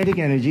that kinetic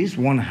energy is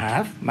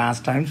 1/2 mass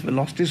times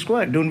velocity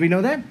squared. Don't we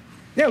know that?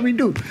 Yeah, we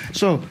do.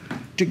 So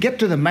to get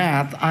to the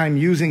math, I'm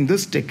using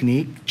this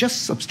technique,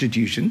 just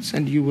substitutions,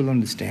 and you will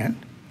understand.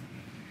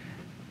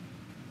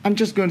 I'm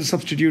just going to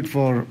substitute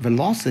for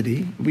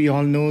velocity. We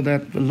all know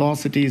that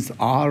velocity is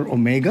r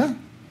omega.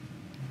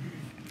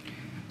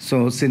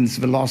 So since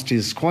velocity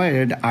is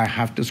squared, I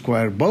have to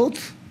square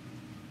both,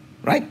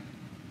 right?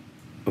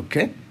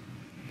 Okay.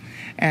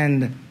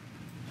 And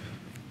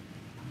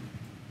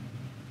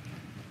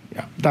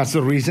yeah, that's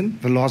the reason.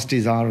 Velocity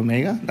is r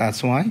omega.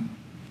 That's why.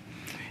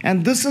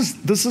 And this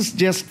is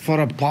just for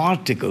a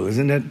particle,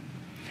 isn't it?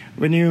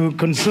 When you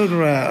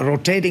consider a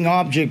rotating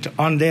object,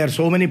 aren't there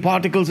so many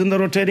particles in the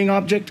rotating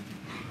object?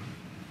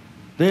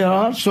 There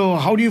are. So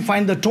how do you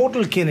find the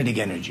total kinetic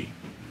energy?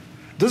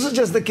 This is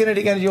just the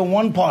kinetic energy of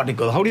one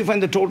particle. How do you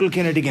find the total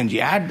kinetic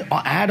energy?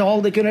 Add all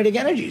the kinetic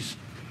energies.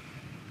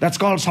 That's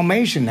called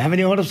summation. Haven't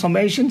you heard of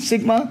summation?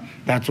 Sigma?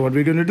 That's what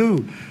we're going to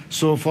do.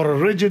 So for a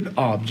rigid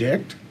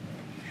object,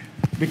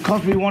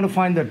 because we want to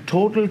find the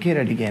total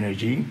kinetic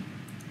energy,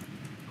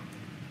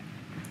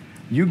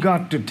 you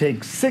got to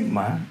take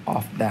sigma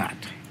of that.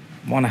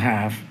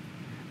 1/2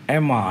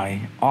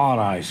 mi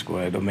ri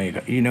squared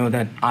omega. You know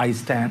that I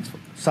stands,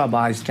 sub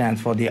I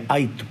stands for the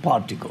ith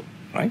particle,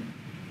 right?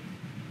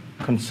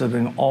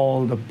 considering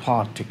all the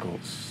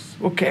particles.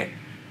 Okay.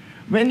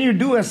 When you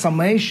do a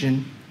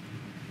summation,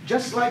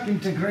 just like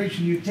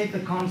integration, you take the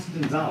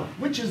constants out.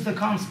 Which is the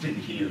constant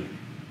here?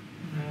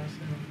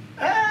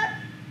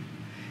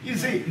 You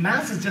see,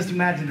 mass is just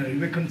imaginary.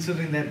 We're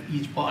considering that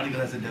each particle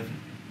has a different.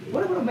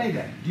 What about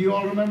omega? Do you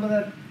all remember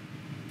that?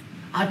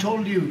 I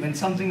told you, when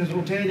something is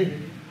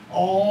rotating,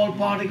 all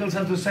particles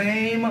have the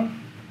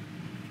same.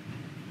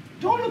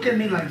 Don't look at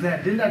me like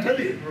that. Didn't I tell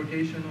you?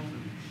 Rotational.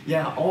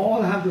 Yeah,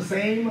 all have the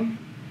same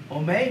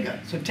omega.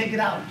 So take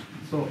it out.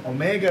 So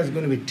omega is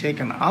going to be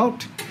taken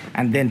out,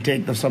 and then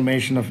take the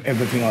summation of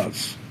everything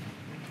else.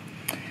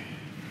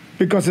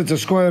 Because it's a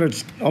square,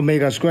 it's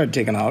omega squared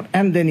taken out.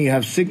 And then you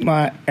have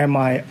sigma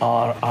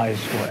mi/I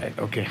squared.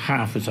 Okay,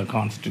 half is a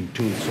constant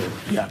too, so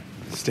yeah,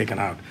 it's taken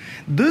out.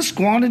 This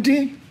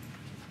quantity,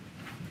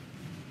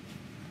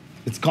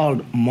 it's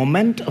called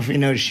moment of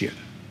inertia.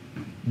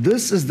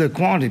 This is the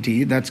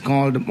quantity that's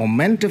called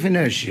moment of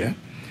inertia.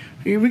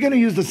 We're going to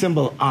use the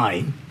symbol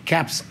I,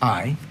 caps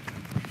I.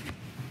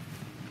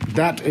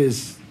 That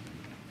is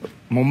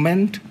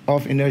moment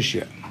of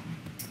inertia.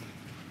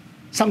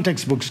 Some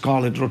textbooks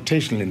call it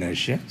rotational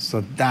inertia.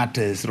 So that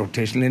is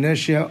rotational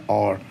inertia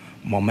or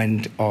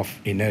moment of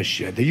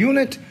inertia. The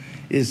unit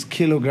is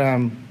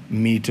kilogram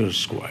meter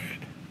squared.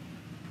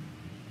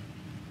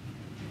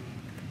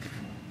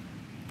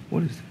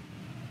 What is it?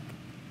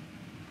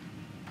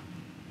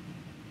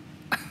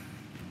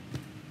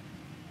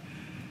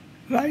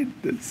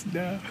 Write this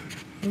down.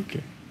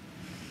 Okay.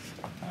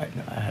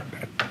 I have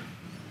that.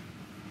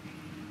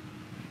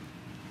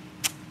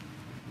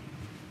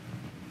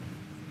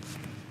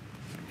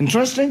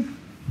 Interesting?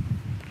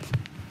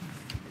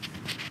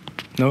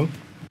 No?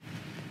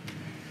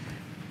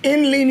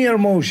 In linear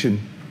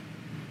motion,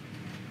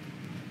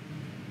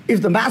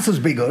 if the mass is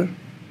bigger,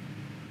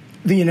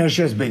 the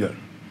inertia is bigger,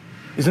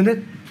 isn't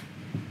it?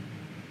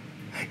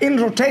 In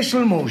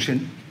rotational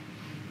motion,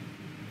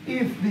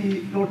 if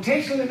the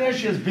rotational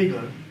inertia is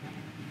bigger,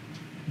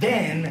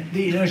 then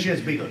the inertia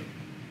is bigger.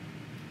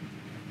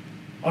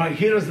 All right,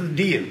 here is the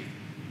deal,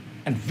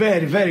 and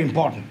very, very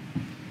important.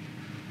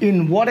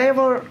 In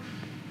whatever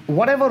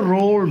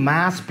role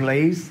mass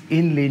plays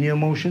in linear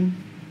motion,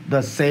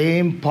 the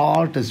same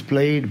part is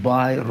played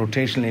by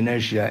rotational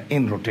inertia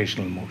in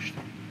rotational motion.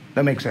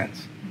 That makes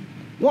sense?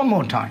 One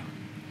more time.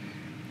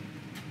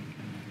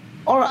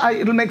 Or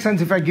it'll make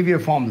sense if I give you a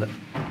formula.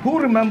 Who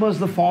remembers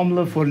the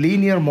formula for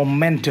linear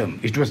momentum?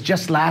 It was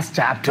just last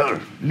chapter.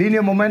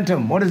 Linear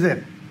momentum, what is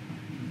it?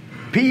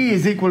 P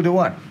is equal to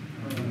what?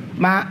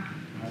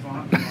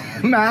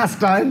 Mass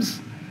times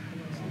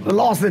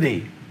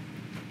velocity.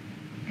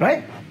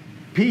 Right?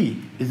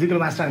 P is equal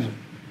to mass times.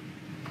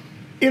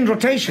 In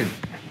rotation,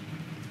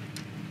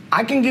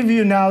 I can give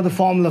you now the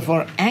formula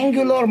for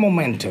angular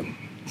momentum.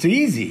 It's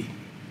easy.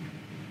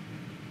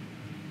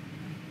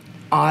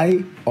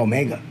 I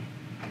omega.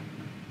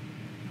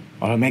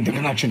 Or make the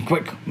connection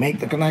quick.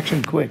 Make the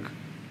connection quick.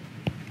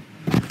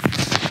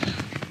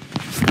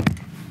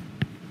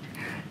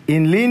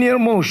 In linear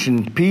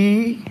motion,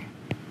 P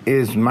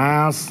is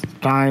mass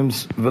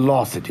times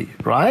velocity,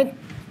 right?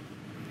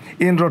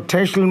 In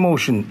rotational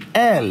motion,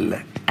 L,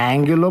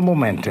 angular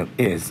momentum,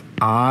 is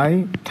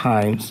I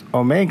times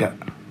omega.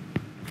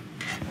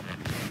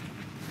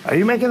 Are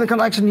you making the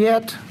connection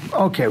yet?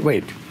 Okay,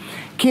 wait.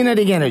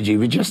 Kinetic energy,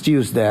 we just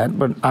used that,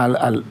 but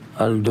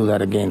I'll do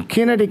that again.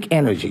 Kinetic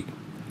energy,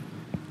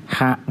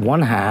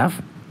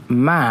 1/2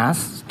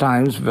 mass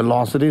times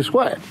velocity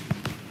squared.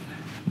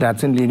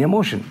 That's in linear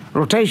motion.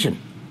 Rotation.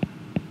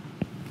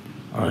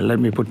 All right, let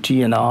me put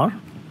T and R.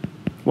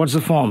 What's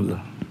the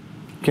formula?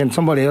 Can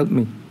somebody help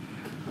me?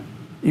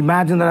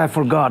 Imagine that I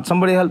forgot.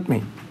 Somebody help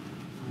me.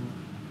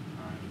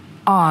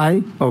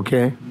 I,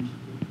 okay,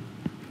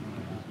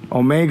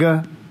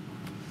 omega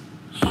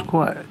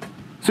squared.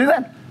 See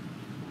that?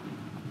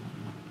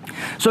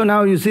 So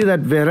now you see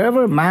that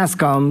wherever mass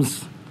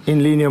comes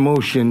in linear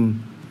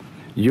motion,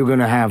 you're going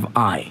to have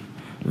I.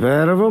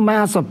 Wherever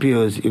mass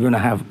appears, you're going to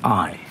have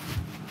I.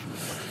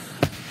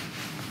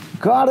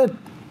 Got it?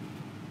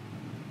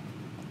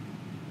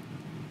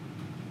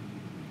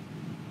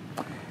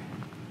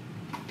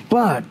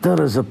 But there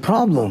is a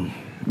problem.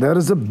 There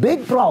is a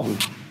big problem.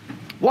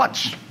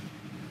 Watch.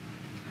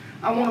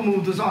 I want to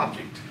move this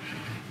object.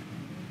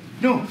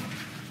 No,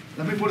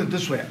 let me put it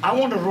this way. I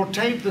want to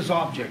rotate this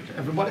object.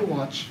 Everybody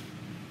watch.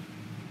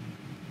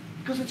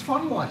 Because it's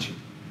fun watching.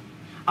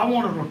 I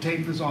want to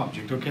rotate this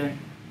object, okay?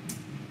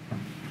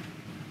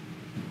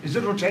 Is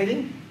it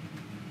rotating?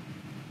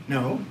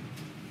 No.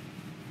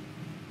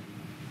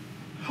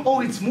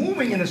 Oh, it's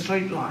moving in a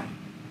straight line.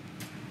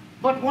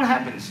 But what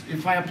happens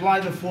if I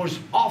apply the force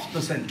off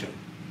the center?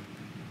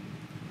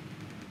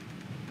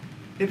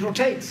 It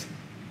rotates.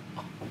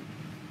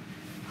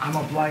 I'm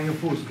applying a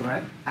force,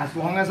 correct? As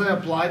long as I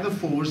apply the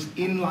force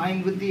in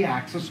line with the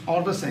axis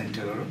or the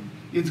center,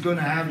 it's going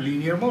to have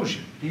linear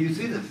motion. Do you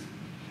see this?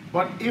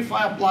 But if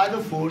I apply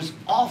the force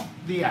off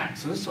the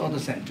axis or the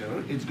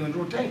center, it's going to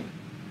rotate.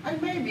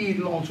 And maybe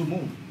it'll also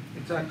move.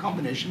 It's a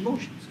combination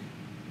motion. See?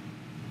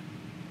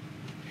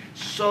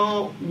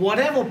 So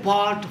whatever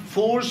part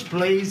force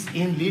plays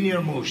in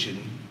linear motion,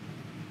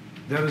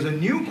 there is a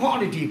new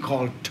quantity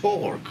called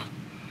torque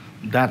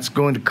that's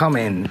going to come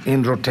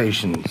in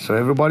rotation. So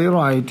everybody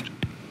write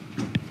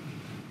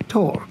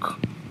torque.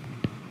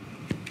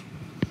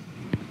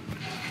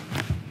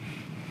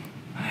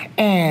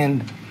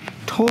 And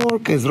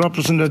torque is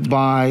represented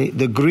by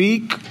the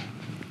Greek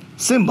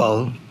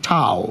symbol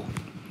tau,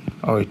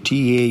 or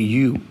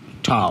T-A-U,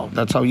 tau.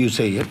 That's how you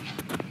say it.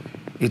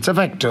 It's a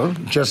vector,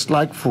 just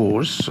like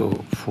force. So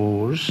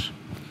force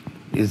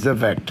is a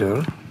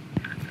vector.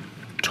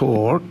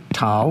 Torque,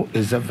 tau,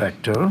 is a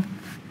vector.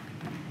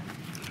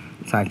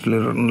 It's actually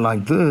written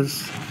like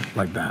this,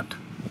 like that.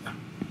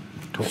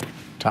 Torque,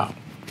 tau.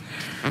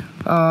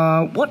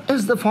 What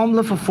is the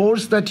formula for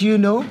force that you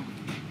know?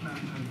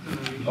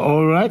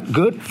 All right,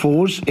 good.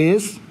 Force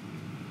is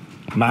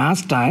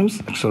mass times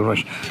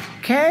acceleration.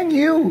 Can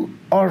you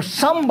or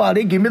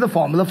somebody give me the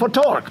formula for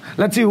torque?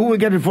 Let's see who will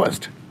get it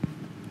first.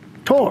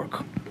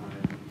 Torque.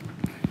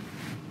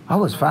 I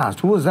was fast.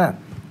 Who was that?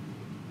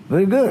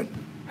 Very good.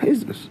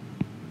 Who's this?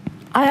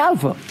 I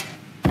alpha.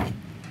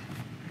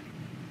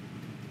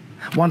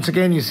 Once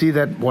again, you see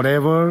that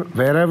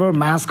wherever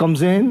mass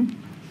comes in,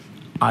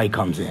 I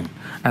comes in.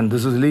 And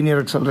this is linear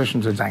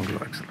acceleration, so it's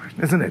angular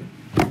acceleration, isn't it?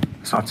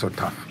 It's not so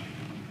tough.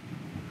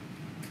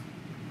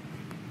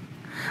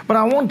 But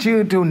I want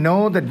you to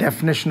know the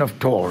definition of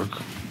torque.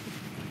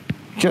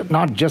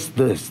 Not just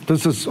this.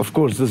 This is, of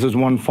course, this is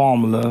one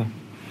formula,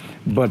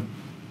 but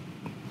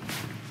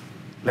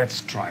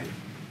let's try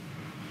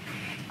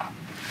it.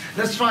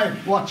 Let's try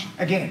it. Watch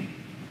again.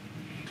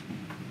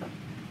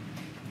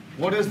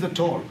 What is the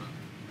torque?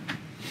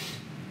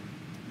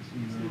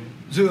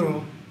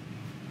 Zero.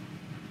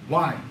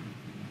 Why?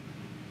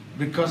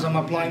 Because I'm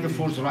applying the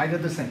force right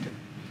at the center.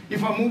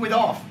 If I move it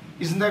off,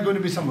 isn't there going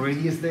to be some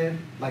radius there?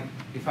 Like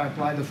if I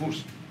apply the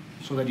force,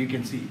 so that you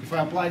can see. If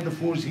I apply the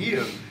force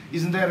here,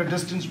 isn't there a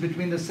distance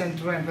between the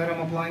center and where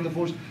I'm applying the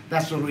force?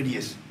 That's the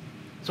radius.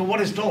 So what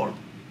is torque?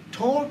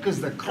 Torque is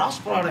the cross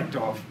product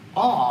of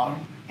R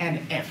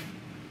and F.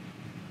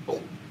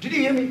 Oh, did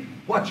you hear me?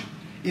 Watch.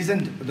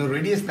 Isn't the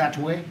radius that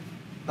way?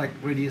 Like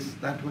radius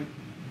that way?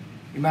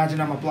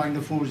 Imagine I'm applying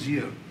the force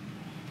here.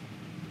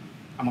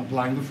 I'm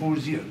applying the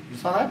force here. You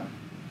saw that?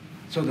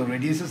 So the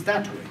radius is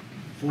that way.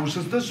 Force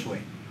is this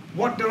way.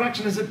 What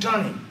direction is it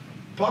turning?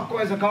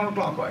 Clockwise or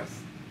counterclockwise?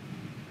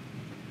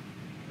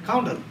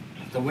 Counter.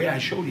 The way I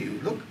showed you.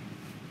 Look.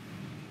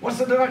 What's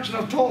the direction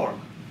of torque?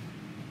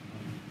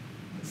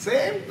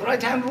 Same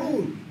right-hand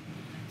rule.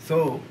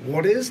 So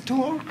what is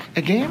torque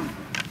again?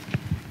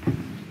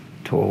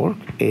 Torque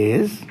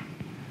is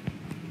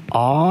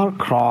R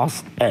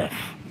cross F.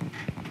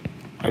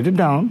 Write it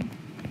down.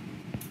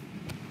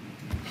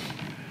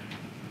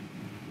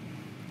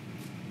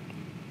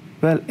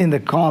 Well, in the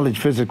college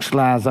physics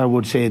class, I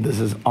would say this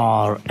is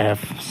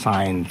RF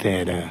sine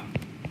theta,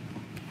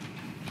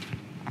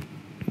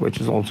 which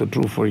is also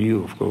true for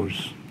you, of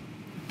course.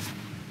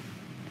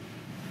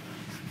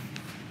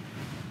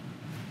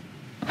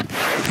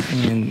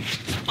 And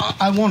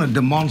I want to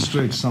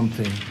demonstrate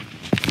something,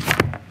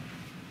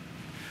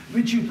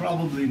 which you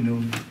probably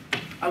know.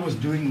 I was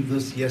doing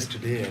this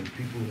yesterday, and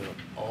people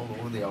were all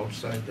over the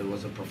outside. There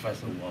was a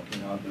professor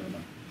walking out there.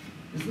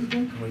 Is this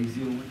going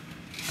crazy over?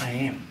 I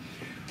am.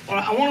 All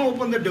right, I want to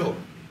open the door.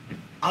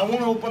 I want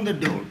to open the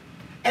door.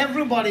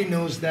 Everybody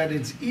knows that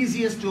it's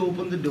easiest to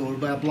open the door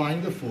by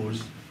applying the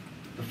force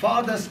the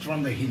farthest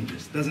from the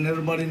hinges. Doesn't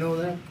everybody know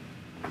that?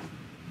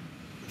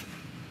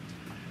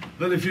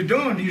 Well, if you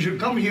don't, you should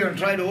come here and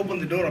try to open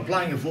the door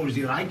applying a force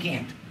here. I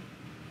can't.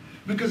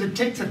 Because it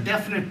takes a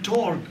definite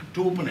torque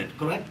to open it,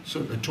 correct? So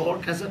the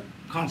torque has a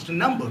constant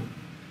number.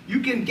 You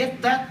can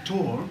get that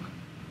torque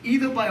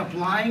either by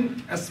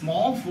applying a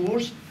small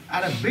force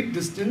at a big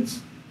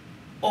distance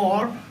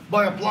or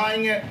by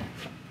applying a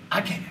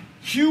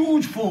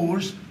huge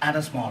force at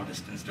a small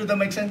distance. Does that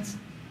make sense?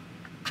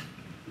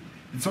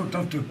 It's so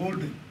tough to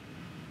hold it.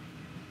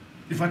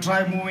 If I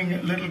try moving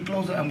a little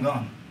closer, I'm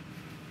gone.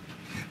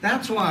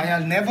 That's why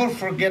I'll never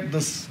forget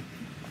this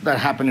that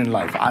happened in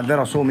life. There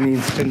are so many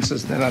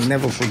instances that I'll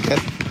never forget.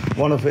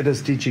 One of it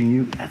is teaching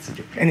you. That's a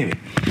joke. Anyway,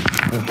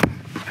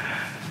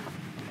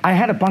 I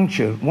had a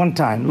puncture one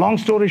time. Long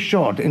story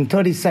short, in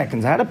 30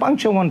 seconds, I had a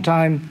puncture one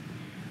time.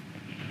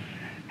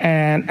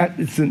 And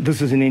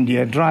this is in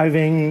India,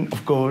 driving,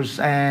 of course,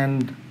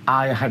 and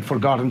I had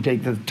forgotten to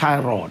take the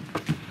tire rod.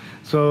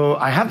 So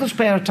I have the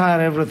spare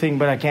tire, everything,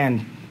 but I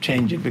can't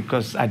change it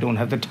because I don't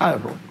have the tire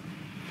rod.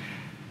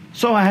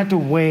 So I had to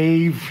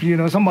wave,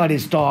 somebody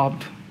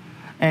stopped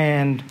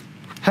and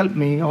helped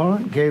me, or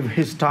gave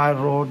his tire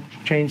rod,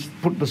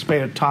 put the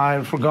spare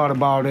tire, forgot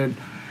about it,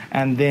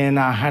 and then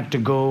I had to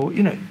go,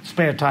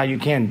 spare tire, you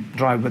can't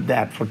drive with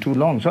that for too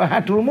long. So I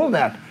had to remove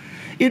that.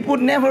 It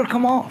would never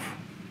come off.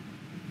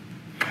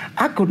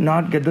 I could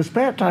not get the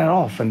spare tire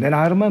off, and then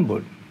I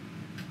remembered.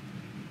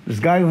 This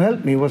guy who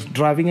helped me was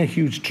driving a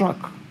huge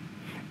truck.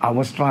 I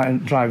was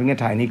driving a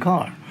tiny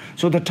car.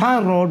 So the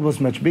tire rod was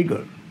much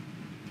bigger.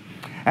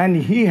 And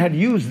he had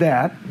used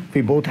that,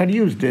 we both had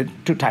used it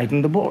to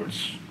tighten the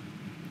bolts.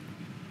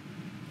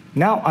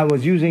 Now I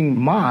was using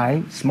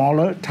my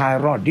smaller tie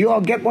rod. Do you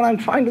all get what I'm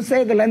trying to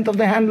say? The length of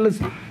the handle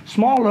is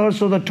smaller,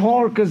 so the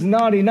torque is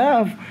not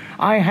enough.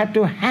 I had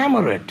to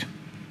hammer it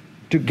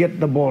to get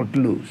the bolt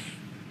loose.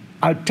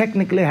 I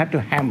technically had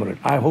to hammer it.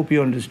 I hope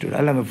you understood.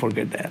 I'll never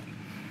forget that.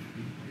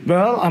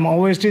 Well, I'm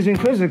always teaching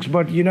physics,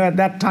 but at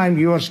that time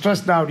you are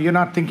stressed out. You're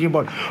not thinking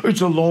about,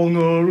 it's a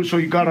longer, so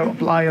you got to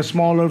apply a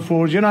smaller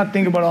force. You're not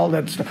thinking about all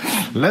that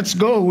stuff. Let's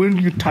go. When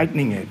you're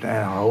tightening it.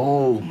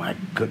 Oh, my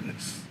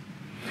goodness.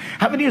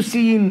 Haven't you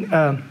seen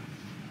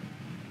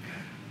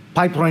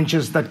pipe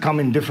wrenches that come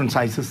in different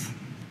sizes?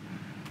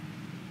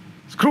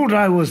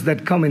 Screwdrivers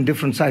that come in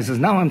different sizes.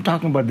 Now I'm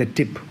talking about the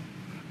tip.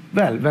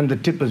 Well, when the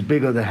tip is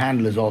bigger, the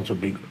handle is also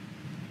bigger,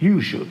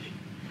 usually.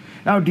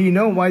 Now, do you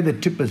know why the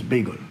tip is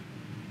bigger?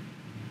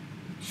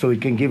 So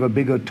it can give a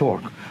bigger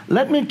torque.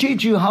 Let me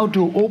teach you how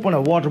to open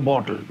a water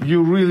bottle.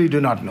 You really do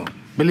not know.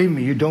 Believe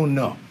me, you don't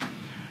know.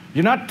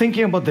 You're not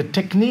thinking about the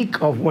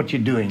technique of what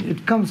you're doing.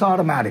 It comes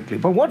automatically.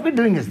 But what we're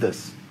doing is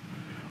this.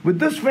 With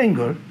this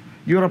finger,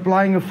 you're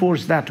applying a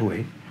force that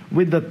way.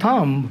 With the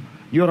thumb,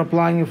 you're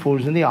applying a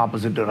force in the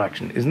opposite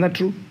direction. Isn't that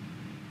true?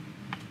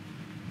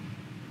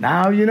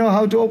 Now you know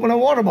how to open a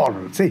water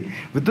bottle. See,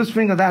 with this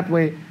finger that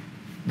way,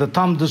 the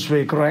thumb this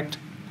way, correct?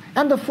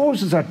 And the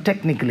forces are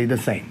technically the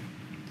same.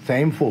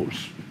 Same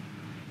force.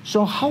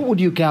 So how would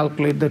you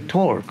calculate the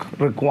torque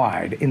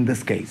required in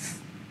this case?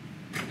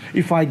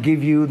 If I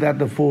give you that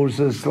the force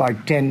is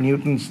like 10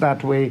 newtons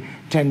that way,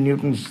 10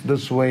 newtons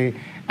this way,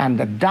 and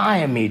the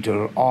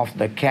diameter of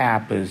the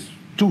cap is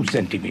 2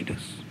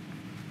 centimeters.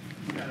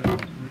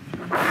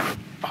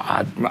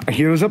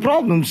 Here's a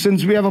problem.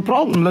 Since we have a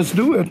problem, let's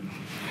do it.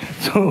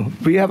 So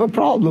we have a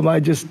problem. I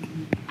just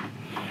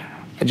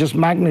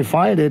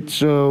magnified it.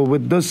 So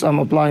with this, I'm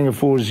applying a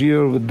force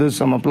here. With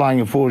this, I'm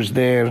applying a force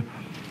there.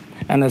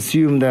 And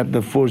assume that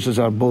the forces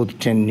are both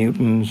 10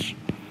 newtons.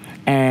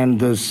 And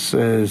this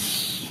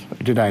is,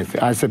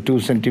 I said 2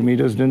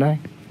 centimeters, didn't I?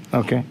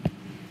 Okay.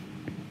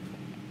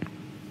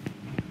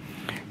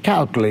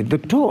 Calculate the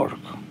torque.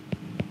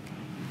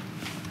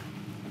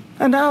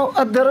 And now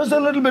there is a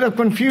little bit of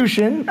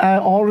confusion. I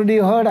already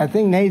heard, I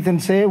think Nathan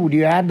say, would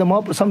you add them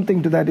up or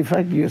something to that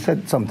effect? You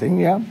said something,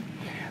 yeah?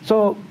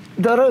 So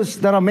there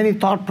are many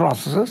thought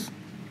processes.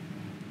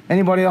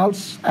 Anybody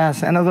else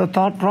has another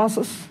thought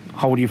process?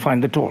 How would you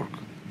find the torque?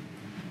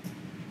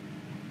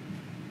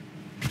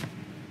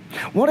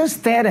 What is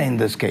theta in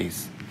this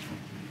case?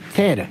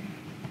 Theta.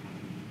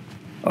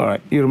 All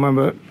right, you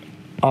remember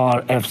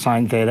R F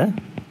sine theta?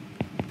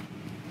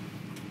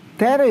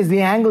 Theta is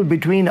the angle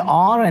between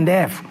R and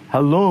F.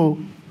 Hello?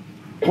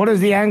 What is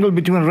the angle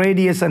between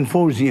radius and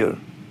force here?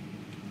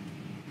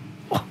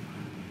 Oh,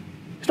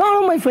 it's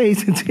not on my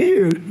face, it's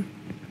here.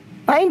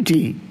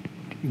 90.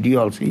 Do you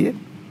all see it?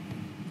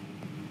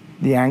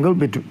 The angle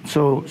between,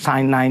 so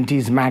sine 90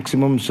 is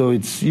maximum, so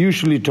it's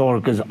usually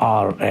torque is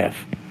RF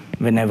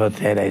whenever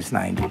theta is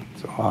 90.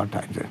 So R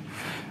times F.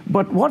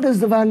 But what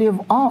is the value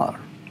of R?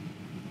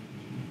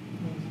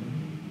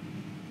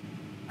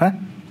 Huh?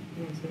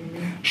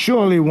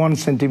 Surely 1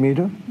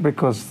 centimeter,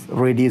 because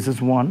radius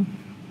is 1.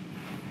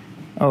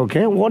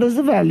 Okay, what is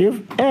the value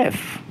of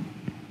F?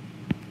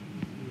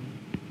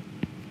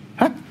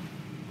 Huh?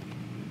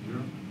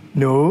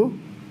 No.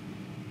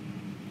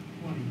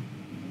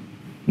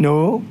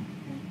 No.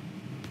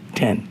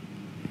 10.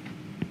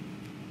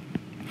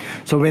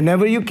 So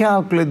whenever you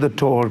calculate the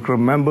torque,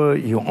 remember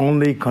you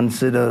only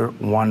consider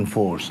one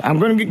force. I'm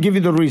going to give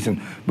you the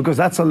reason, because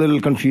that's a little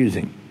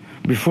confusing.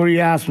 Before you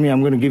ask me,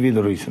 I'm going to give you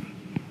the reason.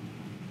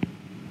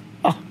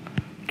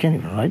 Can't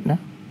even write now.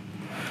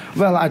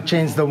 Well, I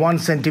changed the 1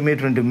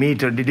 centimeter into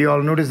meter. Did you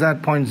all notice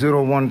that?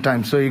 0.01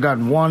 times. So you got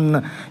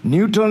 1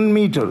 Newton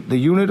meter. The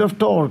unit of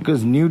torque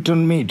is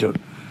Newton meter.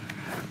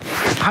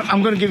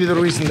 I'm going to give you the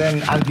reason,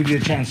 then I'll give you a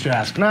chance to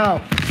ask. Now,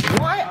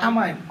 why am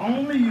I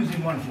only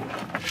using one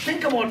force?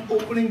 Think about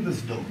opening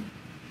this door.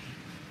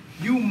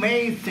 You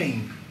may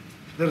think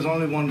there's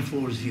only one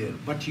force here,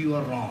 but you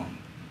are wrong.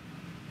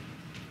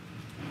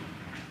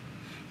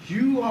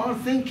 You are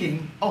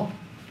thinking, oh,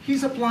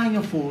 he's applying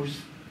a force.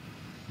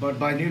 But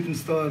by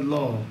Newton's third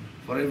law,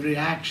 for every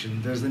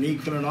action, there's an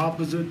equal and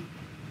opposite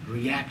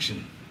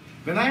reaction.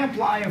 When I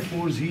apply a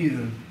force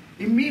here,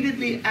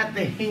 immediately at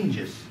the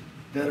hinges,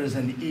 there is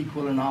an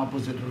equal and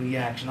opposite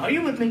reaction. Are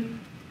you with me?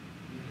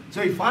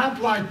 So if I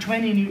apply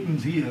 20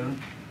 newtons here,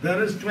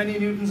 there is 20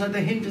 newtons at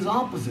the hinges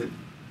opposite.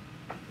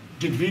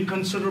 Did we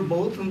consider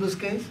both in this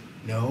case?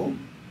 No.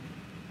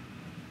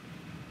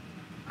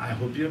 I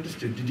hope you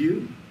understood. Did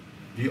you?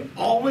 You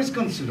always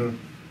consider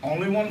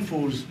only one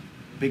force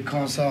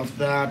because of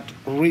that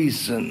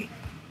reason.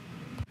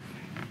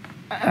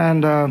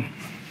 And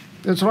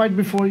it's right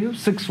before you.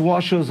 6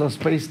 washers are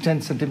spaced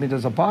 10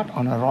 centimeters apart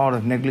on a rod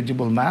of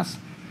negligible mass,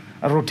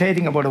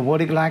 rotating about a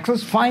vertical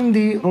axis. Find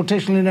the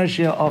rotational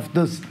inertia of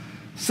this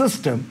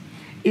system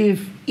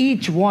if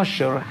each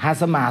washer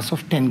has a mass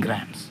of 10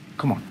 grams.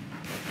 Come on.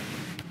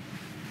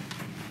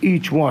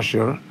 Each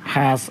washer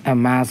has a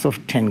mass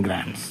of 10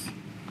 grams.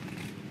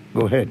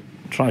 Go ahead,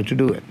 try to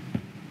do it.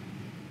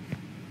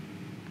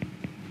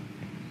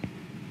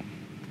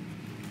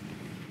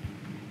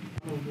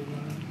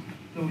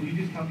 So you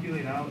just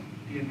calculate out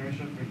the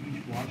inertia for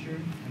each washer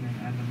and then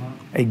add them up?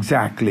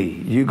 Exactly.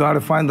 You got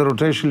to find the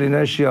rotational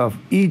inertia of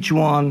each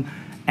one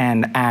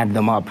and add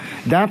them up.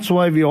 That's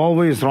why we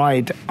always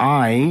write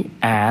I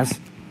as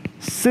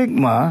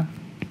sigma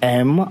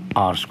m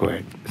r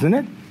squared, isn't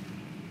it?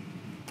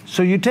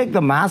 So you take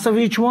the mass of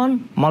each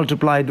one,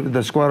 multiply it with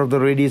the square of the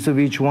radius of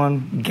each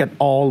one, get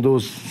all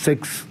those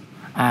 6,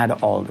 add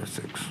all the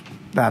 6.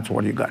 That's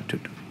what you got to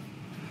do.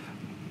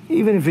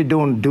 Even if you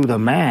don't do the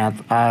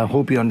math, I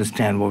hope you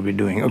understand what we're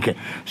doing. Okay,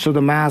 so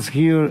the mass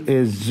here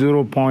is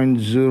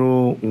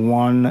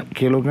 0.01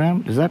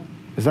 kilogram. Is that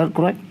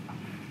correct?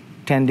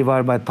 10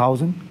 divided by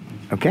 1,000.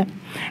 Okay.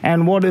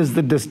 And what is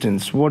the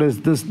distance? What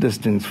is this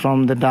distance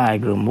from the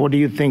diagram? What do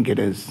you think it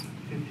is?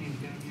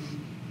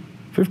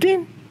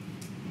 15?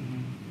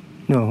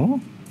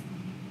 No.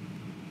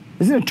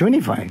 Isn't it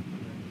 25?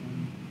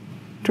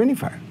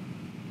 25.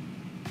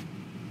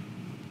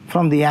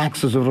 From the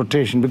axis of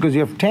rotation, because you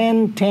have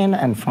 10, 10,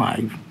 and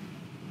 5.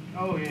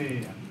 Oh,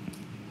 yeah.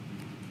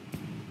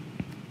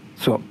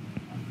 So,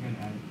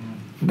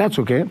 that's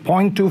okay.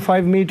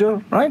 0.25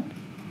 meter, right?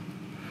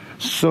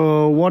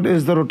 So, what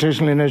is the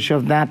rotational inertia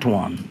of that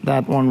one?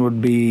 That one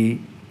would be,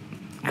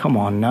 come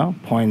on now,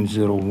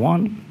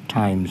 0.01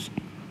 times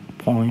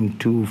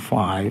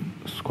 0.25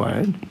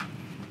 squared,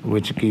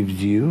 which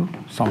gives you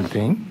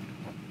something.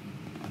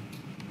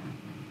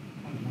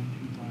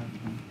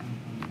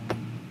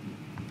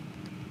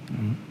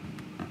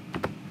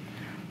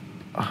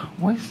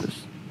 Why is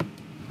this?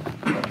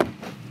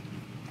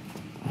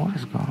 What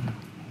is gone?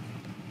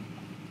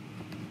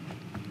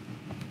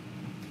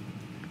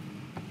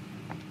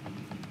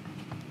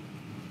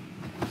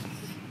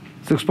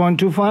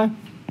 $6.25?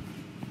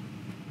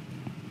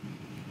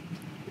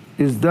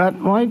 Is that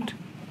right?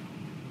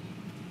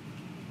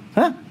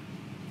 Huh?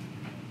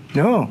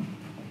 No.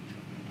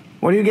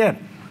 What do you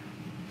get?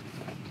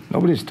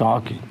 Nobody's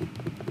talking.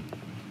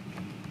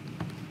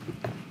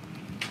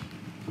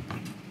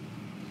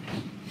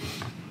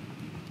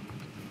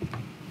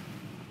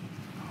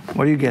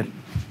 What do you get?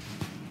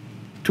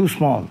 Too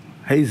small.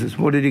 Hazes,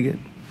 what did you get?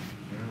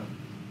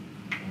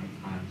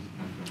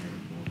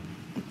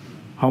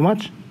 How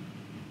much?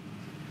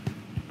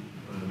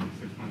 6.25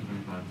 times 10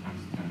 to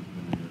the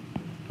negative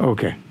 4.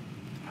 Okay.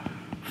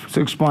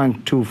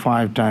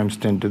 6.25 times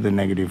 10 to the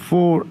negative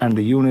 4, and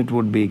the unit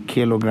would be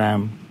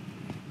kilogram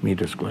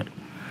meter squared.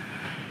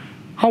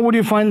 How would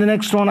you find the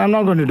next one? I'm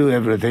not going to do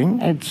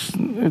everything.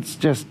 It's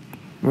just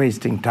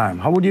wasting time.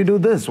 How would you do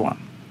this one?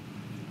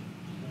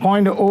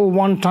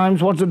 0.01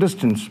 times, what's the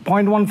distance?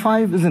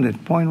 0.15, isn't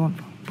it?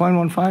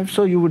 0.15.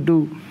 So you would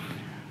do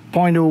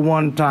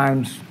 0.01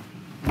 times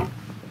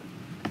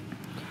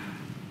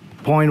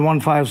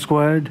 0.15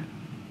 squared.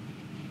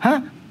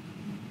 Huh?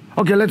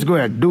 Okay, let's go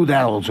ahead. Do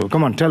that also.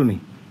 Come on, tell me.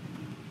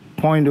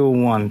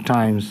 0.01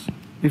 times,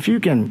 if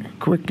you can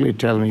quickly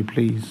tell me,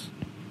 please.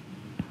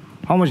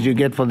 How much do you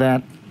get for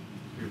that?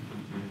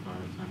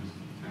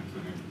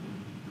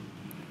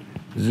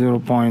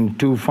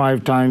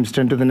 0.25 times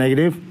 10 to the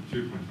negative?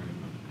 2.25.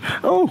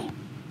 Oh,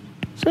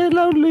 say it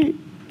loudly.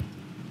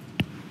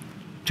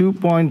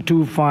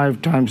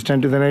 2.25 times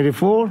 10 to the negative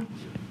 4.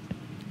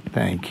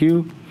 Thank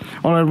you.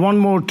 All right, one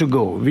more to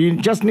go. We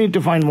just need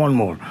to find one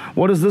more.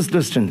 What is this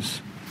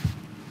distance?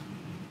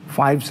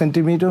 5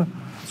 centimeter.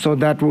 So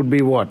that would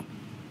be what?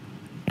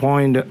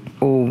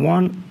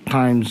 0.01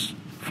 times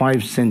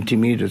 5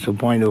 centimeters, so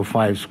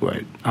 0.05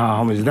 squared.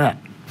 How much is that?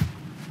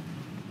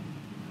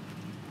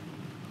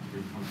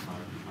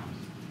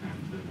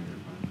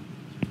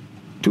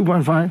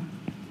 2.5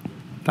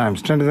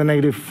 times 10 to the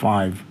negative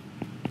 5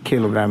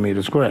 kilogram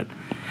meter squared.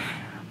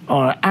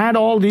 All right, add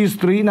all these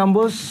three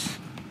numbers.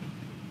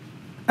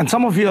 And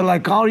some of you are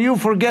like, are you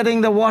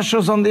forgetting the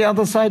washers on the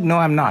other side? No,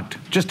 I'm not.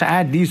 Just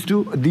add these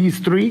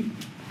three,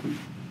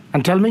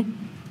 and tell me.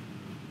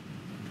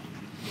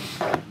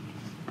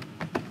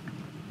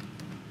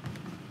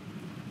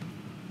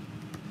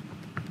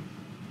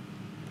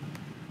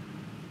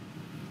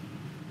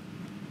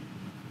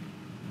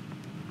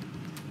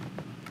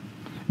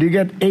 Do you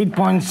get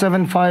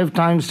 8.75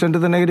 times 10 to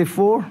the negative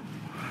 4?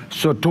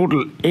 So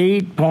total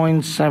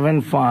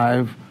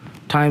 8.75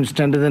 times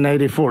 10 to the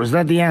negative 4. Is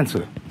that the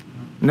answer?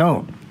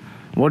 No.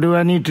 What do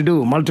I need to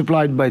do?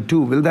 Multiply it by 2.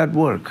 Will that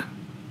work?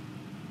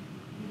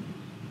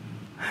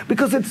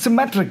 Because it's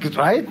symmetric,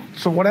 right?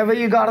 So whatever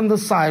you got on the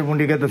side,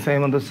 won't you get the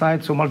same on the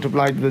side? So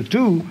multiply it with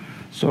 2.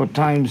 So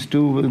times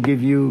 2 will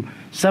give you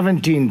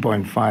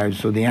 17.5.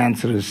 So the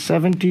answer is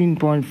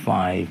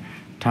 17.5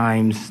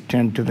 times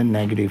 10 to the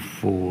negative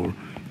 4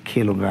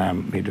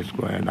 kilogram meter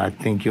squared. I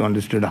think you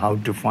understood how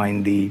to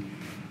find the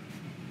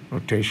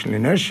rotational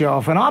inertia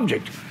of an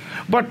object.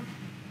 But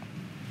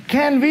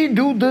can we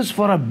do this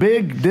for a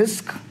big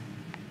disk?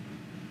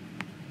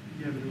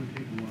 Yeah, but it would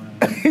take a while.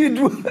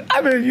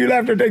 I mean, you'll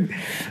have to take.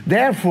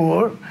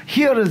 Therefore,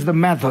 here is the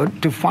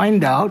method to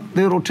find out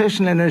the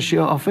rotational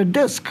inertia of a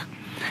disk.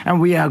 And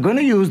we are going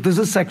to use, this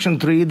is section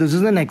 3, this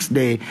is the next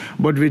day,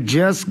 but we're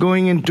just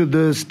going into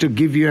this to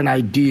give you an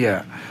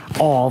idea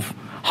of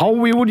how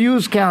we would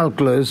use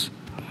calculus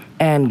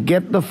and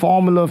get the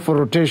formula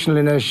for rotational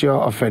inertia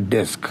of a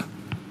disk.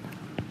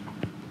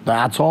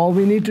 That's all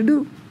we need to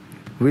do.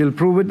 We'll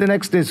prove it the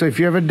next day. So if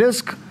you have a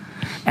disk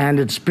and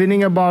it's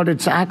spinning about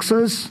its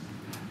axis,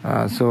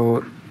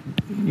 so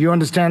you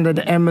understand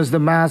that M is the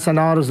mass and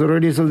R is the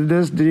radius of the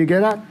disk. Did you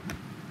get that?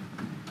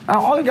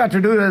 Now all you got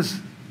to do is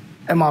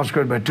mr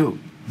squared by 2.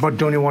 But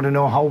don't you want to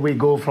know how we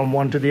go from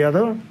one to the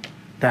other?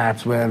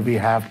 That's where we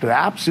have to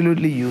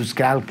absolutely use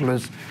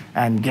calculus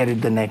and get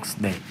it the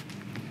next day.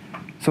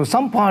 So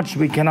some parts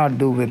we cannot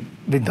do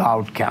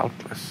without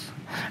calculus.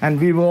 And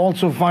we will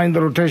also find the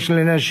rotational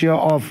inertia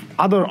of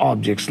other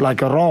objects,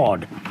 like a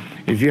rod.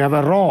 If you have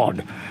a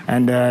rod,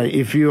 and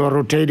if you are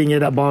rotating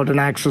it about an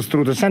axis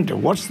through the center,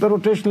 what's the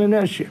rotational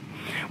inertia?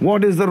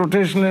 What is the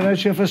rotational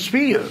inertia of a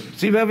sphere?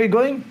 See where we're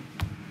going?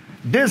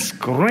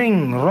 Disk,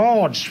 ring,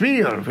 rod,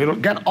 sphere. We'll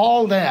get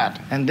all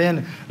that, and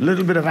then a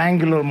little bit of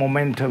angular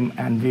momentum,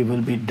 and we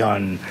will be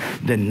done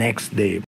the next day.